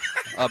 Yeah.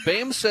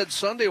 Bames said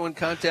Sunday when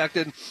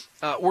contacted,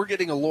 we're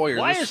getting a lawyer.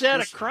 Why This- is that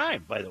this a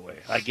crime, by the way?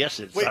 I guess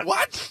it's Wait, not.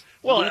 what?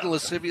 Well, lewd and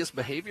lascivious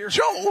behavior?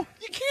 Joe,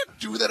 you can't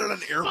do that on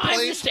an I'm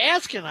airplane. just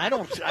asking.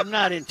 I'm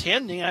not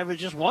intending. I was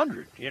just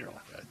wondering. You know,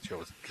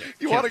 Joe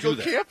You can't want to go do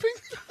that. camping?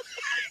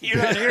 you're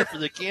not here for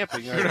the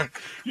camping, are you?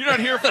 You're not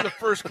here for the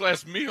first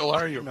class meal,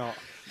 are you? No.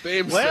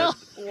 Bames Well,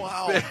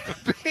 Wow.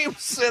 Bames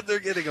said they're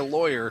getting a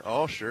lawyer.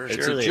 Oh, sure. It's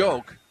Sure a they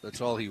joke.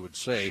 That's all he would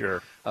say.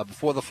 Sure.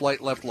 Before the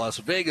flight left Las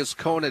Vegas,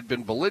 Cohn had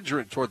been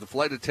belligerent toward the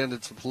flight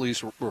attendants, the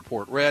police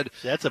report read.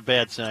 that's a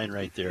bad sign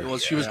right there. Well,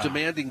 she was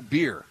demanding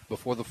beer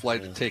before the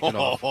flight had taken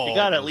off. You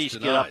got to at was least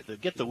denied.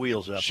 get the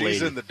wheels up, She's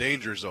lady. in the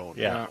danger zone.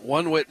 Yeah.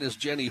 One witness,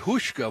 Jenny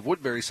Hushka of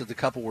Woodbury, said the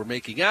couple were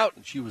making out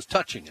and she was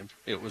touching him.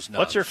 It was not.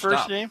 What's her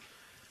first name?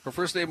 Her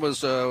first name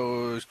was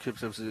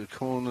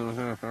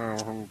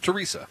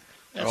Teresa.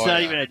 That's Oh, not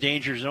yeah. even a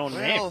danger zone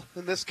name. Well,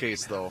 in this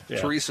case, though, Yeah.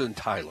 Teresa and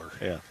Tyler.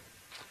 Yeah.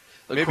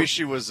 maybe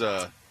she was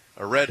a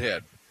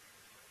redhead.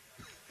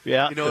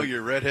 Yeah. You know,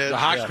 your redhead. The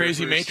hot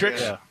crazy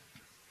matrix? Yeah.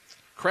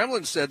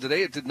 Kremlin said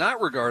today it did not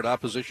regard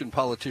opposition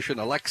politician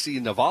Alexei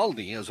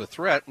Navalny as a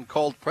threat and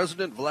called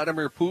President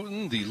Vladimir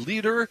Putin the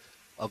leader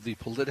of the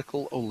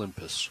political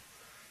Olympus.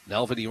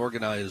 Navalny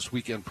organized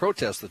weekend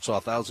protests that saw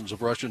thousands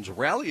of Russians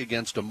rally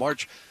against a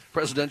March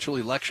presidential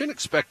election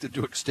expected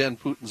to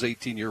extend Putin's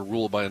 18-year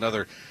rule by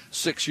another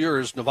 6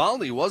 years.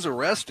 Navalny was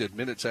arrested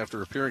minutes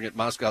after appearing at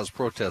Moscow's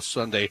protest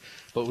Sunday,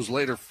 but was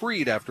later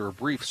freed after a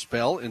brief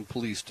spell in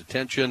police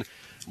detention.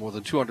 More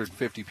than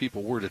 250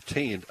 people were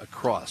detained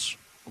across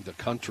the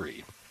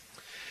country.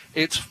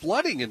 It's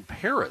flooding in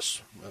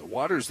Paris.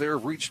 Waters there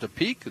have reached a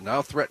peak,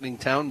 now threatening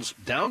towns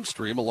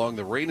downstream along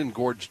the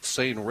rain-engorged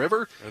Seine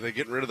River. Are they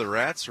getting rid of the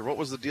rats, or what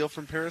was the deal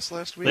from Paris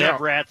last week? They have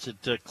rats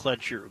that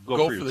clench your Go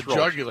for for your the throat.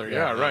 jugular.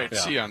 Yeah, right. Yeah.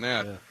 See on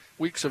that.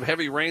 Weeks of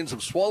heavy rains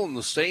have swollen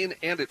the Seine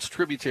and its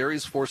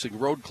tributaries, forcing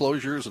road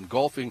closures,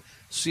 engulfing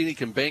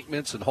scenic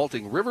embankments, and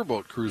halting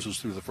riverboat cruises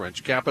through the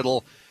French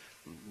capital.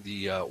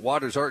 The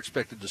waters are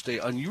expected to stay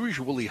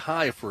unusually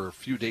high for a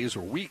few days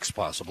or weeks,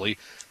 possibly.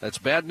 That's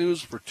bad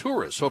news for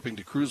tourists hoping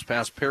to cruise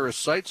past Paris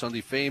sites on the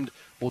famed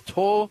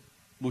Bateau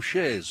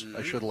Mouches.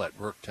 I should have let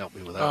Brooke help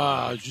me with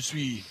that. Je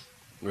suis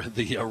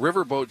The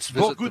riverboats visit.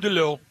 beaucoup de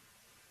l'eau.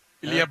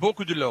 Il y a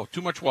beaucoup de l'eau.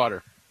 Too much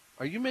water.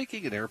 Are you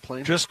making an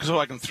airplane? Just so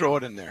I can throw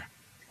it in there.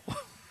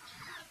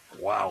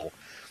 Wow.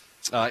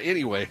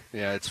 Anyway,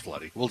 yeah, it's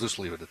flooding. We'll just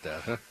leave it at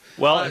that. Huh?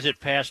 Well, is it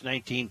past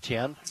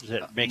 1910? Does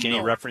that make any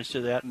no. reference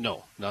to that?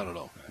 No, not at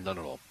all. None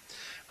at all.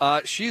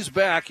 She's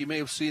back. You may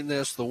have seen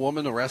this. The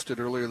woman arrested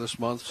earlier this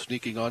month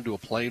sneaking onto a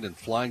plane and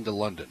flying to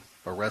London.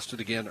 Arrested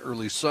again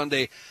early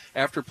Sunday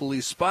after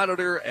police spotted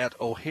her at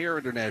O'Hare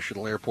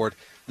International Airport.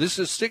 This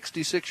is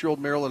 66-year-old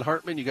Marilyn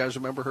Hartman. You guys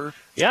remember her?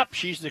 Yep,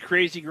 she's the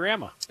crazy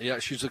grandma. Yeah,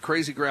 she's a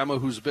crazy grandma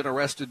who's been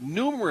arrested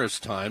numerous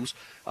times.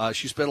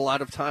 She spent a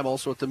lot of time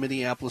also at the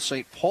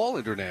Minneapolis-St. Paul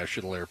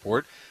International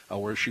Airport,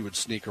 where she would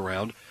sneak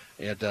around.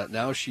 And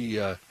now she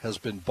has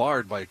been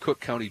barred by a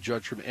Cook County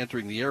judge from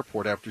entering the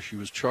airport after she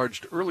was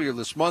charged earlier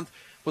this month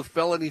with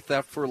felony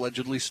theft for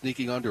allegedly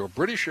sneaking onto a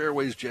British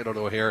Airways jet at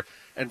O'Hare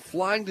and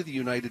flying to the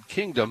United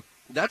Kingdom.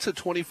 That's a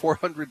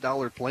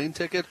 $2,400 plane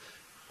ticket,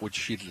 which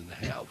she didn't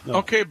have. No.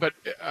 Okay, but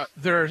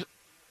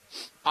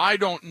I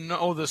don't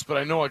know this, but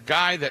I know a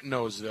guy that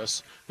knows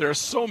this. There are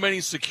so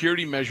many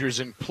security measures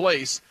in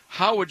place.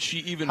 How would she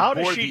even How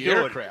does board she the do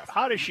aircraft? it?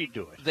 How does she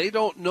do it? They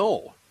don't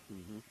know.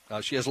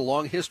 She has a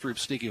long history of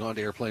sneaking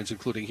onto airplanes,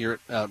 including here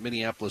at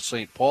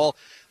Minneapolis-St. Paul.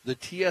 The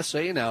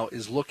TSA now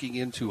is looking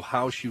into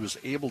how she was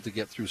able to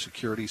get through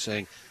security,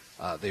 saying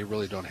they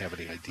really don't have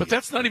any idea. But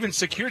that's not even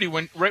security.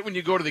 Right when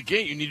you go to the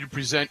gate, you need to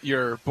present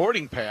your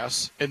boarding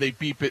pass, and they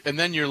beep it, and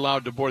then you're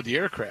allowed to board the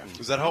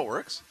aircraft. Is that how it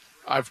works?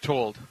 I've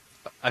told.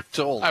 I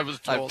was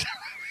told.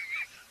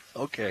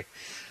 Okay.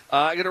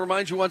 I'm going to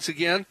remind you once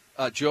again,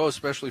 Joe,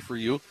 especially for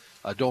you,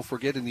 don't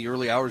forget in the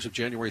early hours of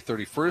January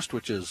 31st,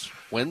 which is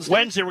Wednesday.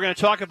 Wednesday, we're going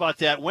to talk about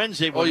that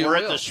Wednesday when you we're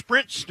at will. the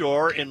Sprint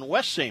store in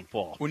West St.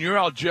 Paul. When you're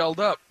all gelled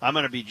up. I'm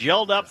going to be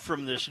gelled up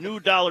from this new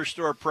dollar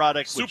store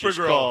product, which is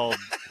Supergrow. called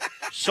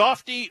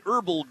Softy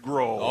Herbal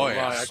Grow. Oh,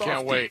 yeah. I Softy.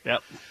 can't wait.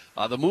 Yep.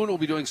 The moon will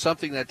be doing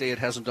something that day it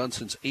hasn't done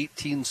since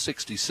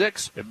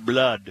 1866.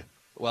 Blood.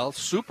 Well,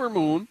 super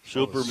moon,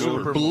 Super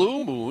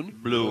blue moon,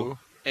 Blue.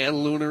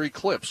 and lunar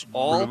eclipse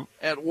all Blue.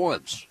 at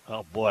once.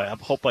 Oh, boy. I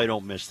hope I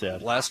don't miss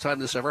that. Last time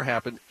this ever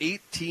happened,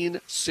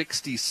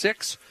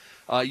 1866.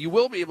 You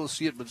will be able to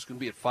see it, but it's going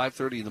to be at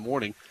 5:30 in the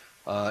morning.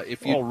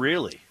 If you, Oh,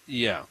 really?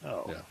 yeah,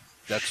 Oh,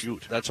 yeah,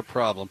 shoot. that's a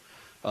problem.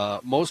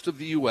 Most of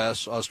the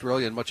U.S.,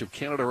 Australia, and much of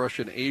Canada,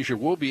 Russia, and Asia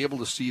will be able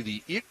to see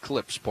the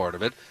eclipse part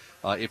of it.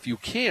 If you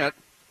can't,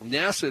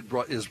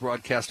 NASA is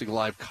broadcasting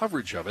live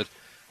coverage of it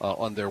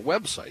on their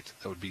website.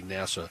 That would be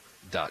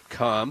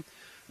nasa.com.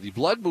 The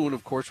blood moon,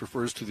 of course,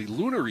 refers to the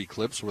lunar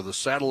eclipse, where the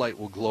satellite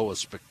will glow a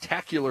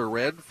spectacular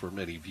red for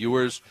many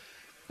viewers.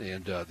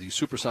 And the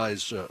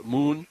supersized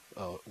moon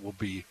will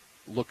be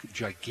look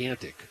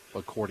gigantic,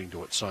 according to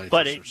what scientists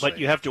But are saying. but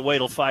you have to wait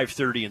till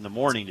 5:30 in the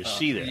morning to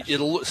see that.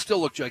 It'll still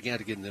look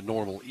gigantic in the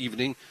normal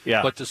evening.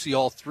 Yeah. But to see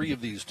all three of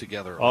these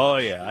together. Oh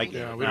yeah, I get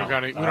Yeah, it. we don't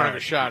now. have a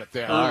shot at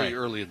that.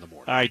 Early in the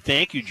morning. All right,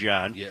 thank you,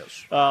 John.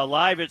 Yes.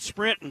 Live at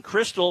Sprint and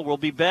Crystal, we'll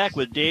be back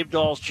with Dave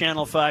Dahl's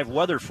Channel 5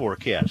 weather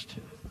forecast.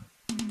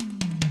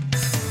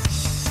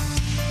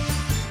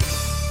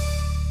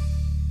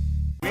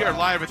 We are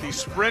live at the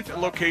Sprint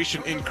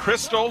location in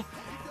Crystal,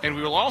 and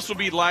we will also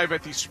be live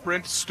at the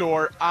Sprint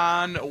store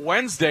on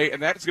Wednesday,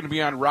 and that is going to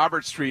be on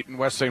Robert Street in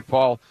West St.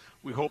 Paul.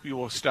 We hope you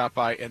will stop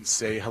by and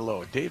say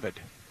hello. David.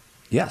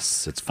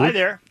 Yes, it's Hi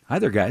there. Hi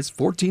there, guys.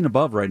 14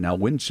 above right now.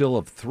 Wind chill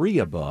of 3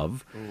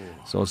 above.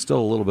 So still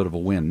a little bit of a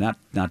wind.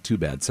 Not too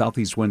bad.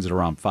 Southeast winds at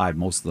around 5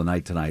 most of the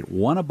night tonight.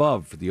 1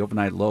 above for the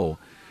overnight low.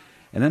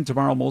 And then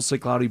tomorrow, mostly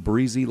cloudy,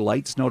 breezy,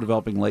 light snow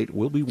developing late.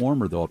 Will be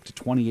warmer, though, up to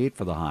 28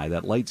 for the high.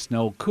 That light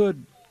snow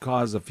could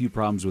cause a few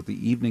problems with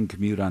the evening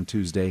commute on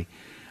Tuesday.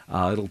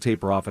 It'll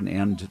taper off and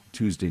end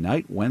Tuesday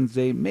night.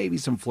 Wednesday, maybe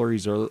some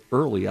flurries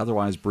early,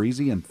 otherwise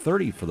breezy, and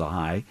 30 for the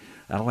high.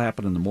 That'll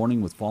happen in the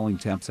morning with falling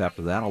temps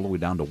after that, all the way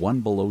down to 1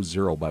 below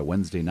 0 by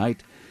Wednesday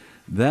night.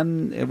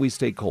 Then we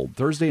stay cold.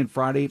 Thursday and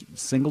Friday,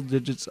 single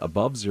digits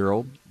above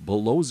 0,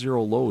 below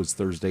 0 lows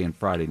Thursday and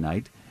Friday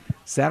night.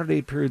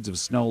 Saturday, periods of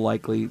snow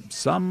likely.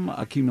 Some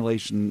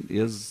accumulation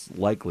is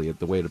likely at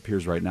the way it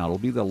appears right now. It'll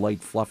be the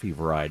light, fluffy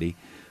variety.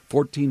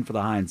 14 for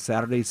the high on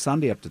Saturday,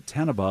 Sunday up to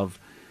 10 above,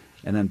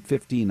 and then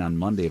 15 on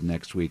Monday of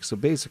next week. So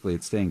basically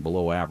it's staying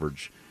below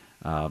average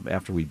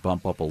after we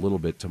bump up a little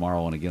bit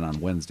tomorrow and again on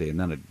Wednesday, and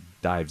then it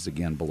dives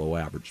again below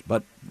average.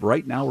 But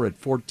right now we're at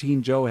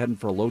 14, Joe, heading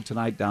for a low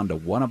tonight down to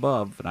 1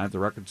 above, and I have the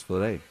records for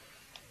the day.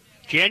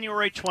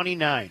 January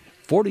 29.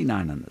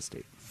 49 on this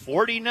date.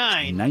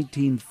 49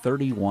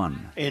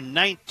 1931. in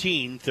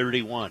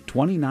 1931.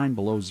 29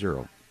 below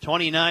 0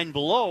 29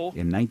 below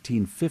in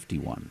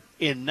 1951.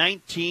 in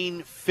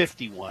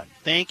 1951.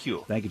 Thank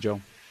you. Thank you,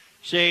 Joe.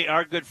 Say,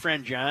 our good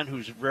friend John,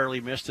 who's rarely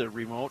missed a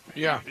remote,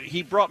 Yeah.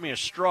 he brought me a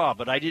straw,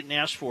 but I didn't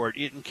ask for it.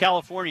 In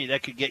California,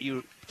 that could get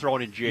you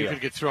thrown in jail. You could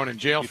get thrown in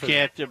jail You for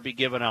can't be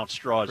giving out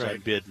straws Right. on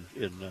bid.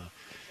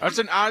 That's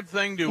an odd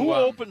thing to. Who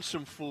opened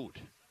some food?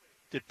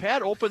 Did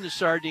Pat open the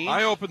sardines?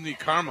 I opened the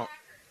caramel.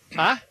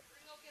 Huh?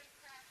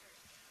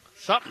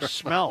 Something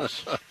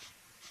smells.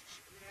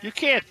 You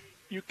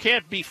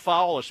can't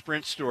befoul a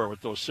Sprint store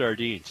with those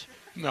sardines.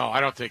 No, I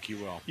don't think you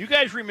will. You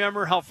guys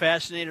remember how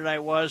fascinated I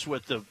was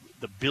with the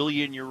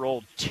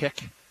billion-year-old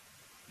tick?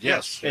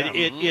 Yes. And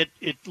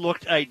it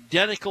looked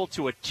identical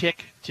to a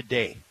tick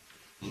today.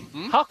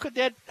 How could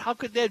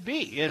that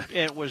be? And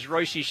it was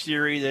Royce's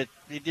theory that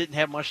they didn't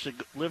have much to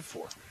live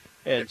for,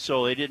 and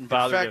so they didn't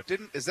bother. In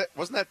fact,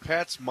 wasn't that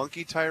Pat's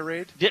monkey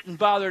tirade? Didn't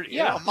bother.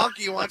 Yeah, A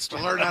monkey wants to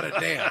learn how to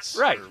dance.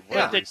 right. or And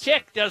whatever the he said.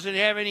 tick doesn't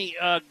have any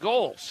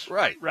goals.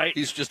 Right. Right.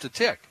 He's just a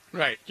tick.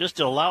 Right. Just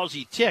a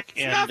lousy tick.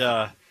 And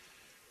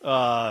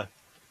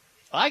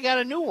I got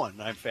a new one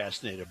I'm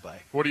fascinated by.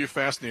 What are you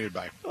fascinated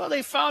by? Well,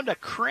 they found a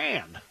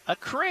crayon. A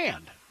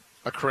crayon.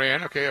 A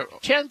crayon. Okay.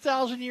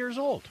 10,000 years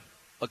old.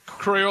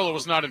 Crayola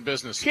was not in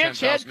business Kids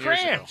had 10,000 years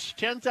ago. crayons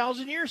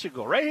 10,000 years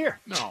ago. Right here.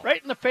 No.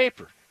 Right in the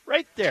paper.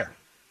 Right there.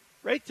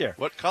 Right there.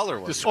 What color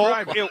was it?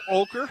 Describe it.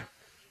 Ochre.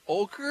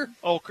 Ochre?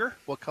 Ochre.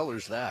 What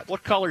color's that?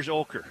 What color's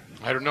ochre?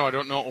 I don't know. I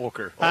don't know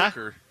ochre. Huh?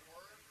 Ochre.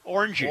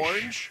 Orangish.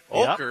 Orange?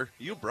 Yep. Ochre?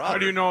 You brought How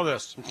do you know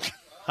this?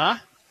 Huh?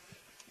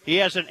 He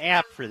has an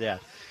app for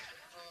that.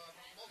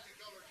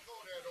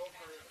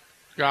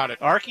 Got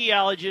it.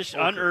 Archaeologists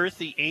unearthed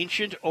the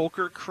ancient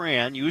ochre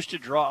crayon used to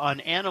draw on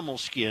animal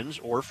skins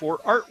or for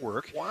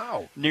artwork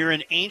Wow. near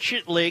an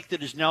ancient lake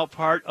that is now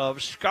part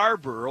of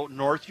Scarborough,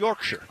 North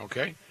Yorkshire.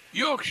 Okay.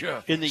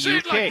 Yorkshire. In the Say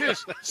UK. it like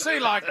this. Say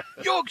like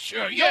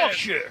Yorkshire.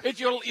 Yes. Yorkshire. It's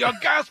you're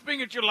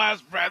gasping at your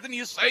last breath, and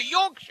you say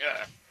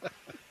Yorkshire.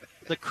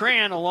 The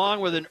crayon, along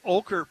with an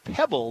ochre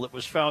pebble that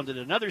was found at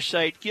another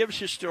site, gives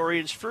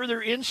historians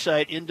further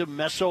insight into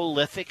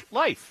Mesolithic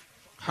life.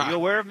 Are you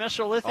aware of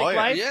Mesolithic Oh, yeah.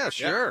 life? Yeah,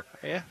 sure.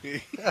 Yeah.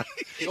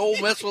 The old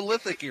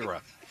Mesolithic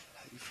era.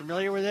 You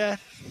familiar with that?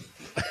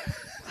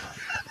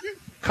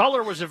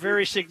 Color was a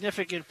very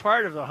significant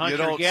part of the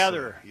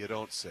hunter-gatherer You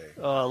don't say.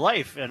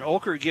 life, and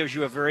ochre gives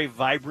you a very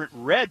vibrant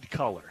red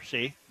color.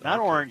 See, not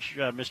orange,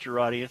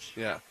 Mr. Audience.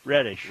 Yeah.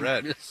 Reddish.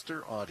 Red.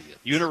 Mr. Audience.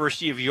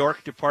 University of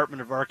York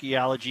Department of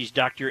Archaeology's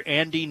Dr.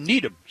 Andy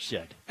Needham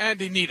said.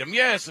 Andy Needham.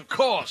 Yes, of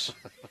course.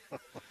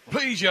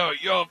 Please, your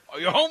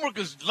homework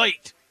is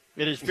late.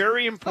 It is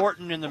very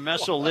important in the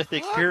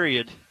Mesolithic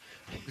period.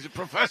 He's a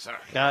professor.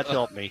 God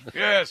help me.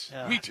 Yes,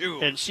 Yeah. me too.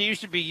 And seems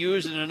to be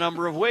used in a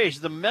number of ways.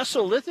 The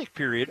Mesolithic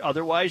period,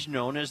 otherwise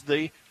known as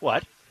the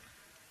what?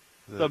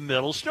 The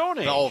Middle Stone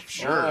Age. Oh,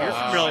 sure. You're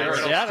familiar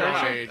with that, Stone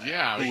aren't you? Age,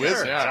 yeah. Who yes,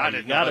 is it? yeah. God,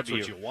 it gotta That's be.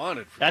 what you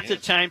wanted. For That's the a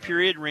time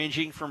period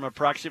ranging from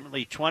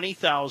approximately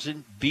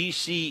 20,000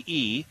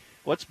 BCE.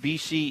 What's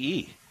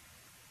BCE?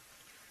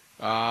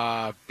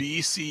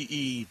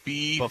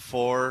 BCE.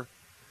 Before.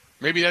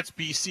 Maybe that's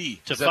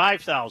BC. To Is that-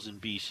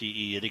 5,000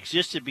 BCE. It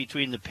existed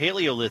between the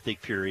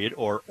Paleolithic period,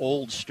 or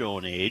Old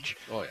Stone Age,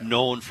 Oh, yeah.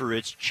 known for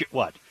its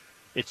what?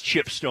 It's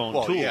chipstone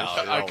Well, tools. yeah.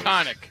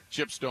 Iconic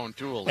chipstone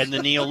tools. And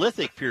the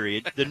Neolithic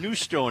period, the New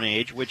Stone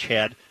Age, which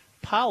had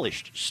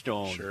polished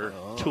stone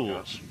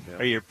tools. Yeah.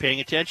 Are you paying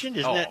attention?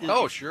 Isn't that?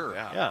 Oh, sure.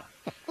 Yeah.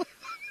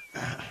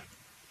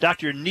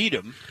 Dr.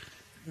 Needham,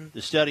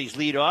 the study's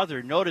lead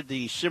author, noted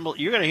the similar.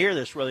 You're going to hear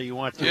this whether you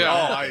want to. Yeah.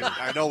 Oh,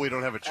 I know we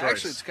don't have a choice.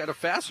 Actually, it's kind of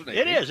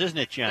fascinating. It is, isn't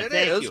it, John? It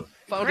Thank is. you.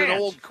 Found Crayons. an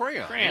old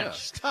crayon. Crayons. Yeah.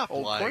 Stop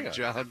Old lying, crayon.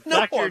 John.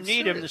 Dr. I'm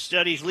Needham, serious. the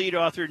study's lead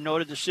author,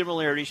 noted the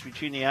similarities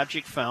between the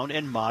object found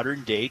and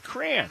modern-day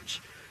crayons.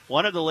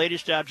 One of the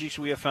latest objects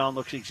we have found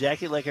looks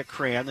exactly like a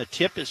crayon. The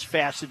tip is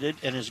faceted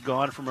and has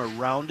gone from a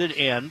rounded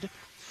end.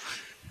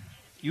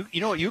 You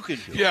know what you could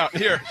do? Yeah,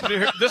 here.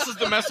 This is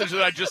the message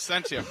that I just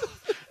sent him.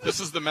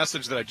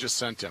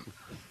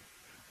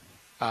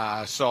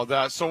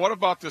 So what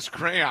about this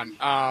crayon?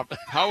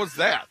 How is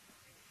that?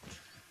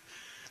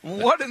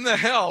 What in the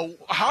hell?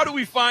 How do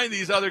we find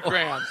these other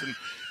crayons? And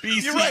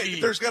BCE. You're right.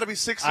 There's got to be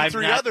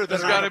 63 I'm not- other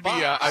There's than got to be.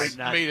 I'm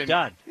not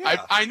done.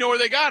 I know where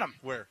they got them.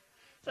 Where?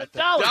 The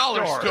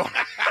dollar store.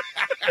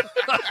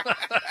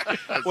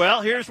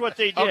 Well, here's what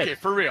they did. Okay,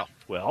 for real.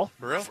 Well,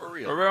 For real? For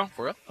real. For real?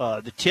 For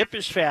real. the tip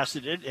is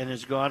faceted and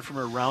has gone from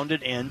a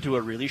rounded end to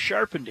a really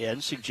sharpened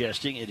end,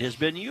 suggesting it has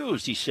been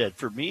used. He said,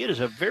 "For me, it is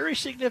a very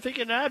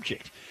significant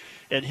object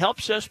and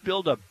helps us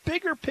build a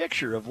bigger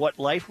picture of what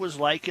life was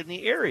like in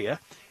the area,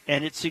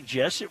 and it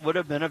suggests it would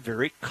have been a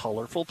very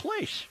colorful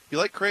place." You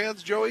like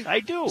crayons, Joey? I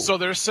do. So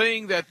they're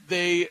saying that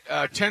they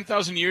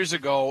 10,000 years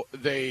ago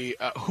they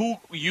who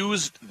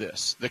used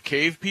this? The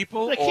cave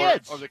people the or,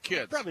 kids. or the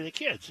kids? Probably the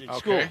kids in Okay.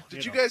 school.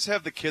 Did you guys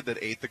have the kid that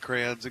ate the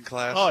crayons in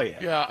class? Oh, yeah.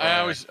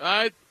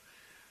 Yeah,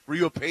 Were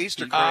you a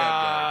paste or crayon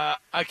guy?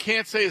 I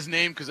can't say his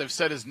name because I've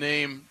said his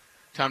name,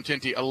 Tom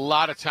Tinty, a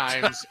lot of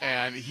times,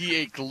 and he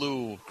ate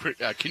glue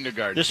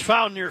kindergarten. This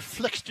found near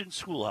Flixton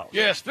Schoolhouse.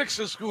 Yes, fix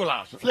the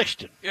schoolhouse.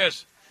 Flixton.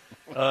 Yes.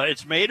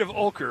 It's made of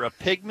ochre, a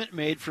pigment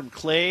made from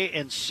clay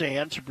and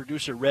sand to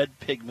produce a red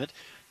pigment.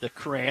 The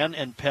crayon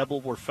and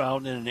pebble were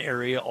found in an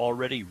area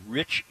already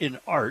rich in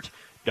art,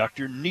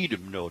 Dr.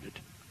 Needham noted.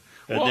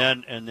 And Well-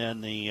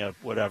 then the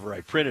whatever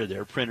I printed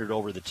there, printed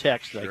over the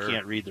text. I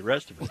can't read the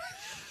rest of it.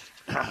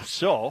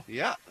 So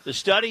Yeah. the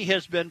study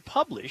has been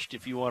published,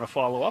 if you want to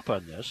follow up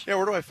on this, Yeah,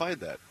 where do I find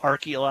that?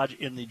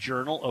 in the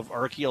Journal of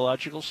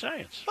Archaeological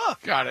Science.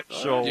 Got it.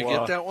 So Did you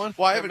get that one?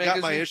 Well, I That haven't got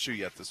my magazine? issue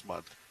yet this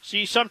month.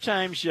 See,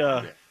 sometimes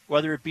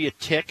whether it be a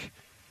tick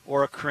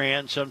or a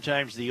crayon,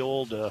 sometimes the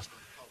old thing.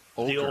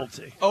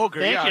 Ogre,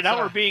 Thank yeah, you. it's Now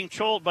a- we're being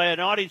told by an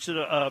audience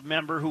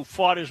member who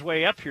fought his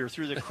way up here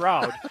through the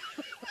crowd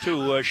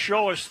to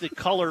show us the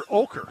color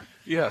ochre.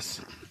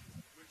 Yes.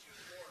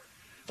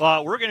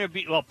 We're going to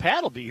be,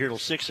 Pat will be here till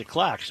 6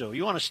 o'clock, so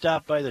you want to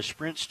stop by the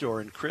Sprint store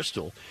in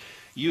Crystal,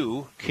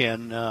 you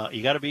can,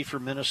 you got to be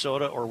from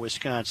Minnesota or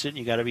Wisconsin,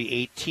 you got to be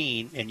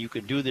 18, and you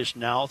can do this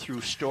now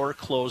through store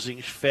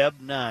closings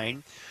Feb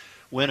 9.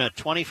 Win a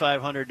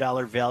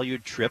 $2,500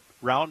 valued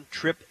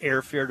round-trip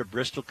airfare to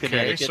Bristol, Okay,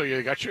 Connecticut. so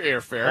you got your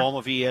airfare. Home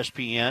of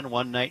ESPN,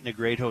 one night in a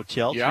great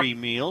hotel, Yep. 3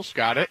 meals.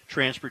 Got it.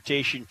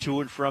 Transportation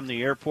to and from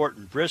the airport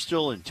in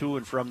Bristol and to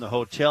and from the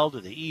hotel to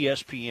the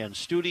ESPN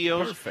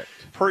studios. Perfect.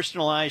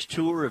 Personalized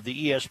tour of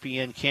the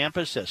ESPN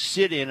campus, a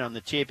sit-in on the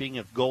taping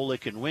of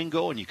Golick and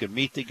Wingo, and you can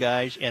meet the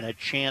guys and a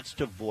chance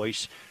to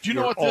voice Do you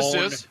know your what this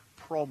own is?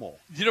 promo.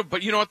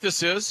 But you know what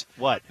this is?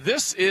 What?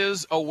 This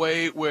is a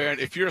way where,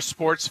 if you're a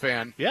sports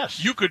fan,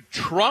 Yes. you could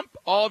trump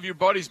all of your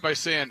buddies by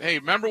saying, "Hey,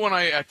 remember when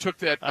I took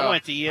that I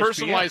went to ESPN.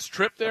 personalized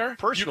trip there?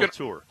 Personal you can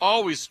tour.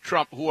 Always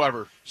trump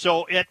whoever."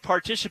 So at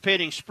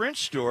participating Sprint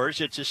stores,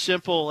 it's as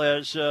simple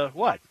as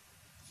what?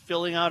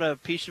 Filling out a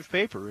piece of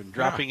paper and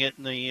dropping it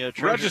in the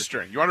treasure,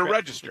 Registering. You want to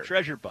register. the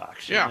treasure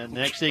box. Yeah. And the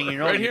next thing you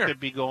know, Right you here.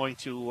 could be going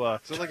to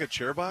Is it like a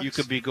chair box? you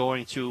could be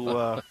going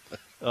to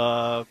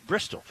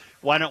Bristol.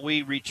 Why don't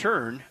we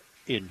return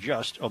in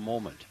just a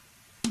moment?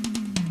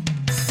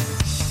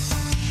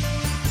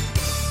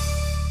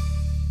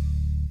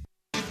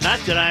 Not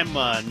that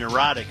I'm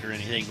neurotic or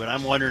anything, but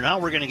I'm wondering how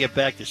we're going to get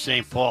back to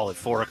St. Paul at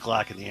 4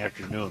 o'clock in the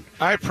afternoon.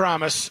 I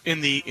promise,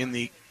 in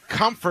the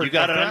comfort You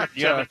got of it that under-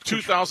 you have it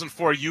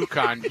 2004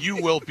 Yukon, you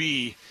will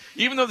be.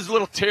 Even though there's a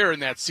little tear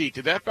in that seat,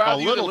 did that A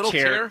bother you? little, The little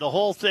tear. The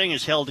whole thing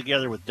is held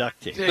together with duct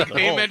tape. The whole-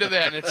 Amen to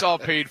that, and it's all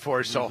paid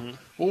for. So Mm-hmm.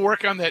 we'll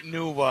work on that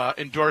new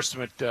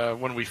endorsement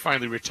when we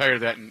finally retire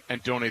that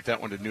and donate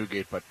that one to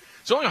Newgate. But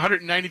it's only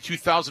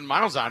 192,000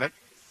 miles on it.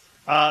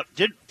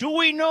 Do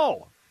we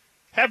know?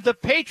 Have the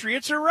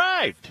Patriots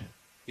arrived?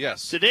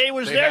 Yes. Today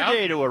was They their have?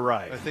 day to I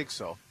arrive. think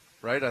so.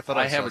 Right? I thought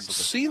I saw haven't something.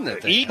 seen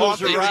that.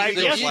 Eagles arrived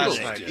Eagles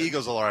yesterday. last night.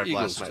 Eagles arrived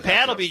Eagles last night.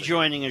 Pat will be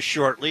joining us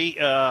shortly.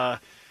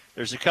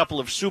 There's a couple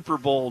of Super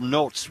Bowl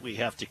notes we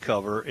have to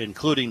cover,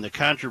 including the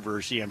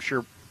controversy. I'm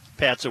sure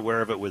Pat's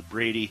aware of it with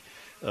Brady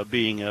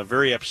being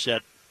very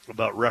upset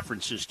about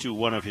references to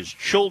one of his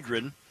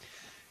children.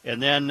 And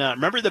then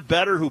remember the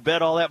bettor who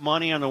bet all that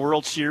money on the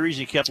World Series?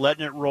 He kept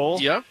letting it roll.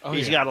 Yeah.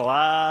 He's got a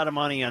lot of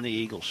money on the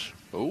Eagles.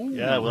 Oh,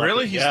 Yeah, well,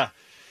 Really? Yeah.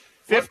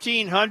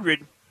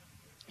 1,500.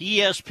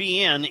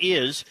 ESPN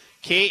is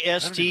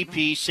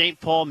KSTP St.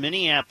 Paul,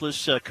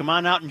 Minneapolis. Come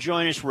on out and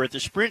join us. We're at the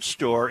Sprint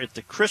store at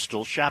the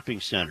Crystal Shopping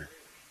Center.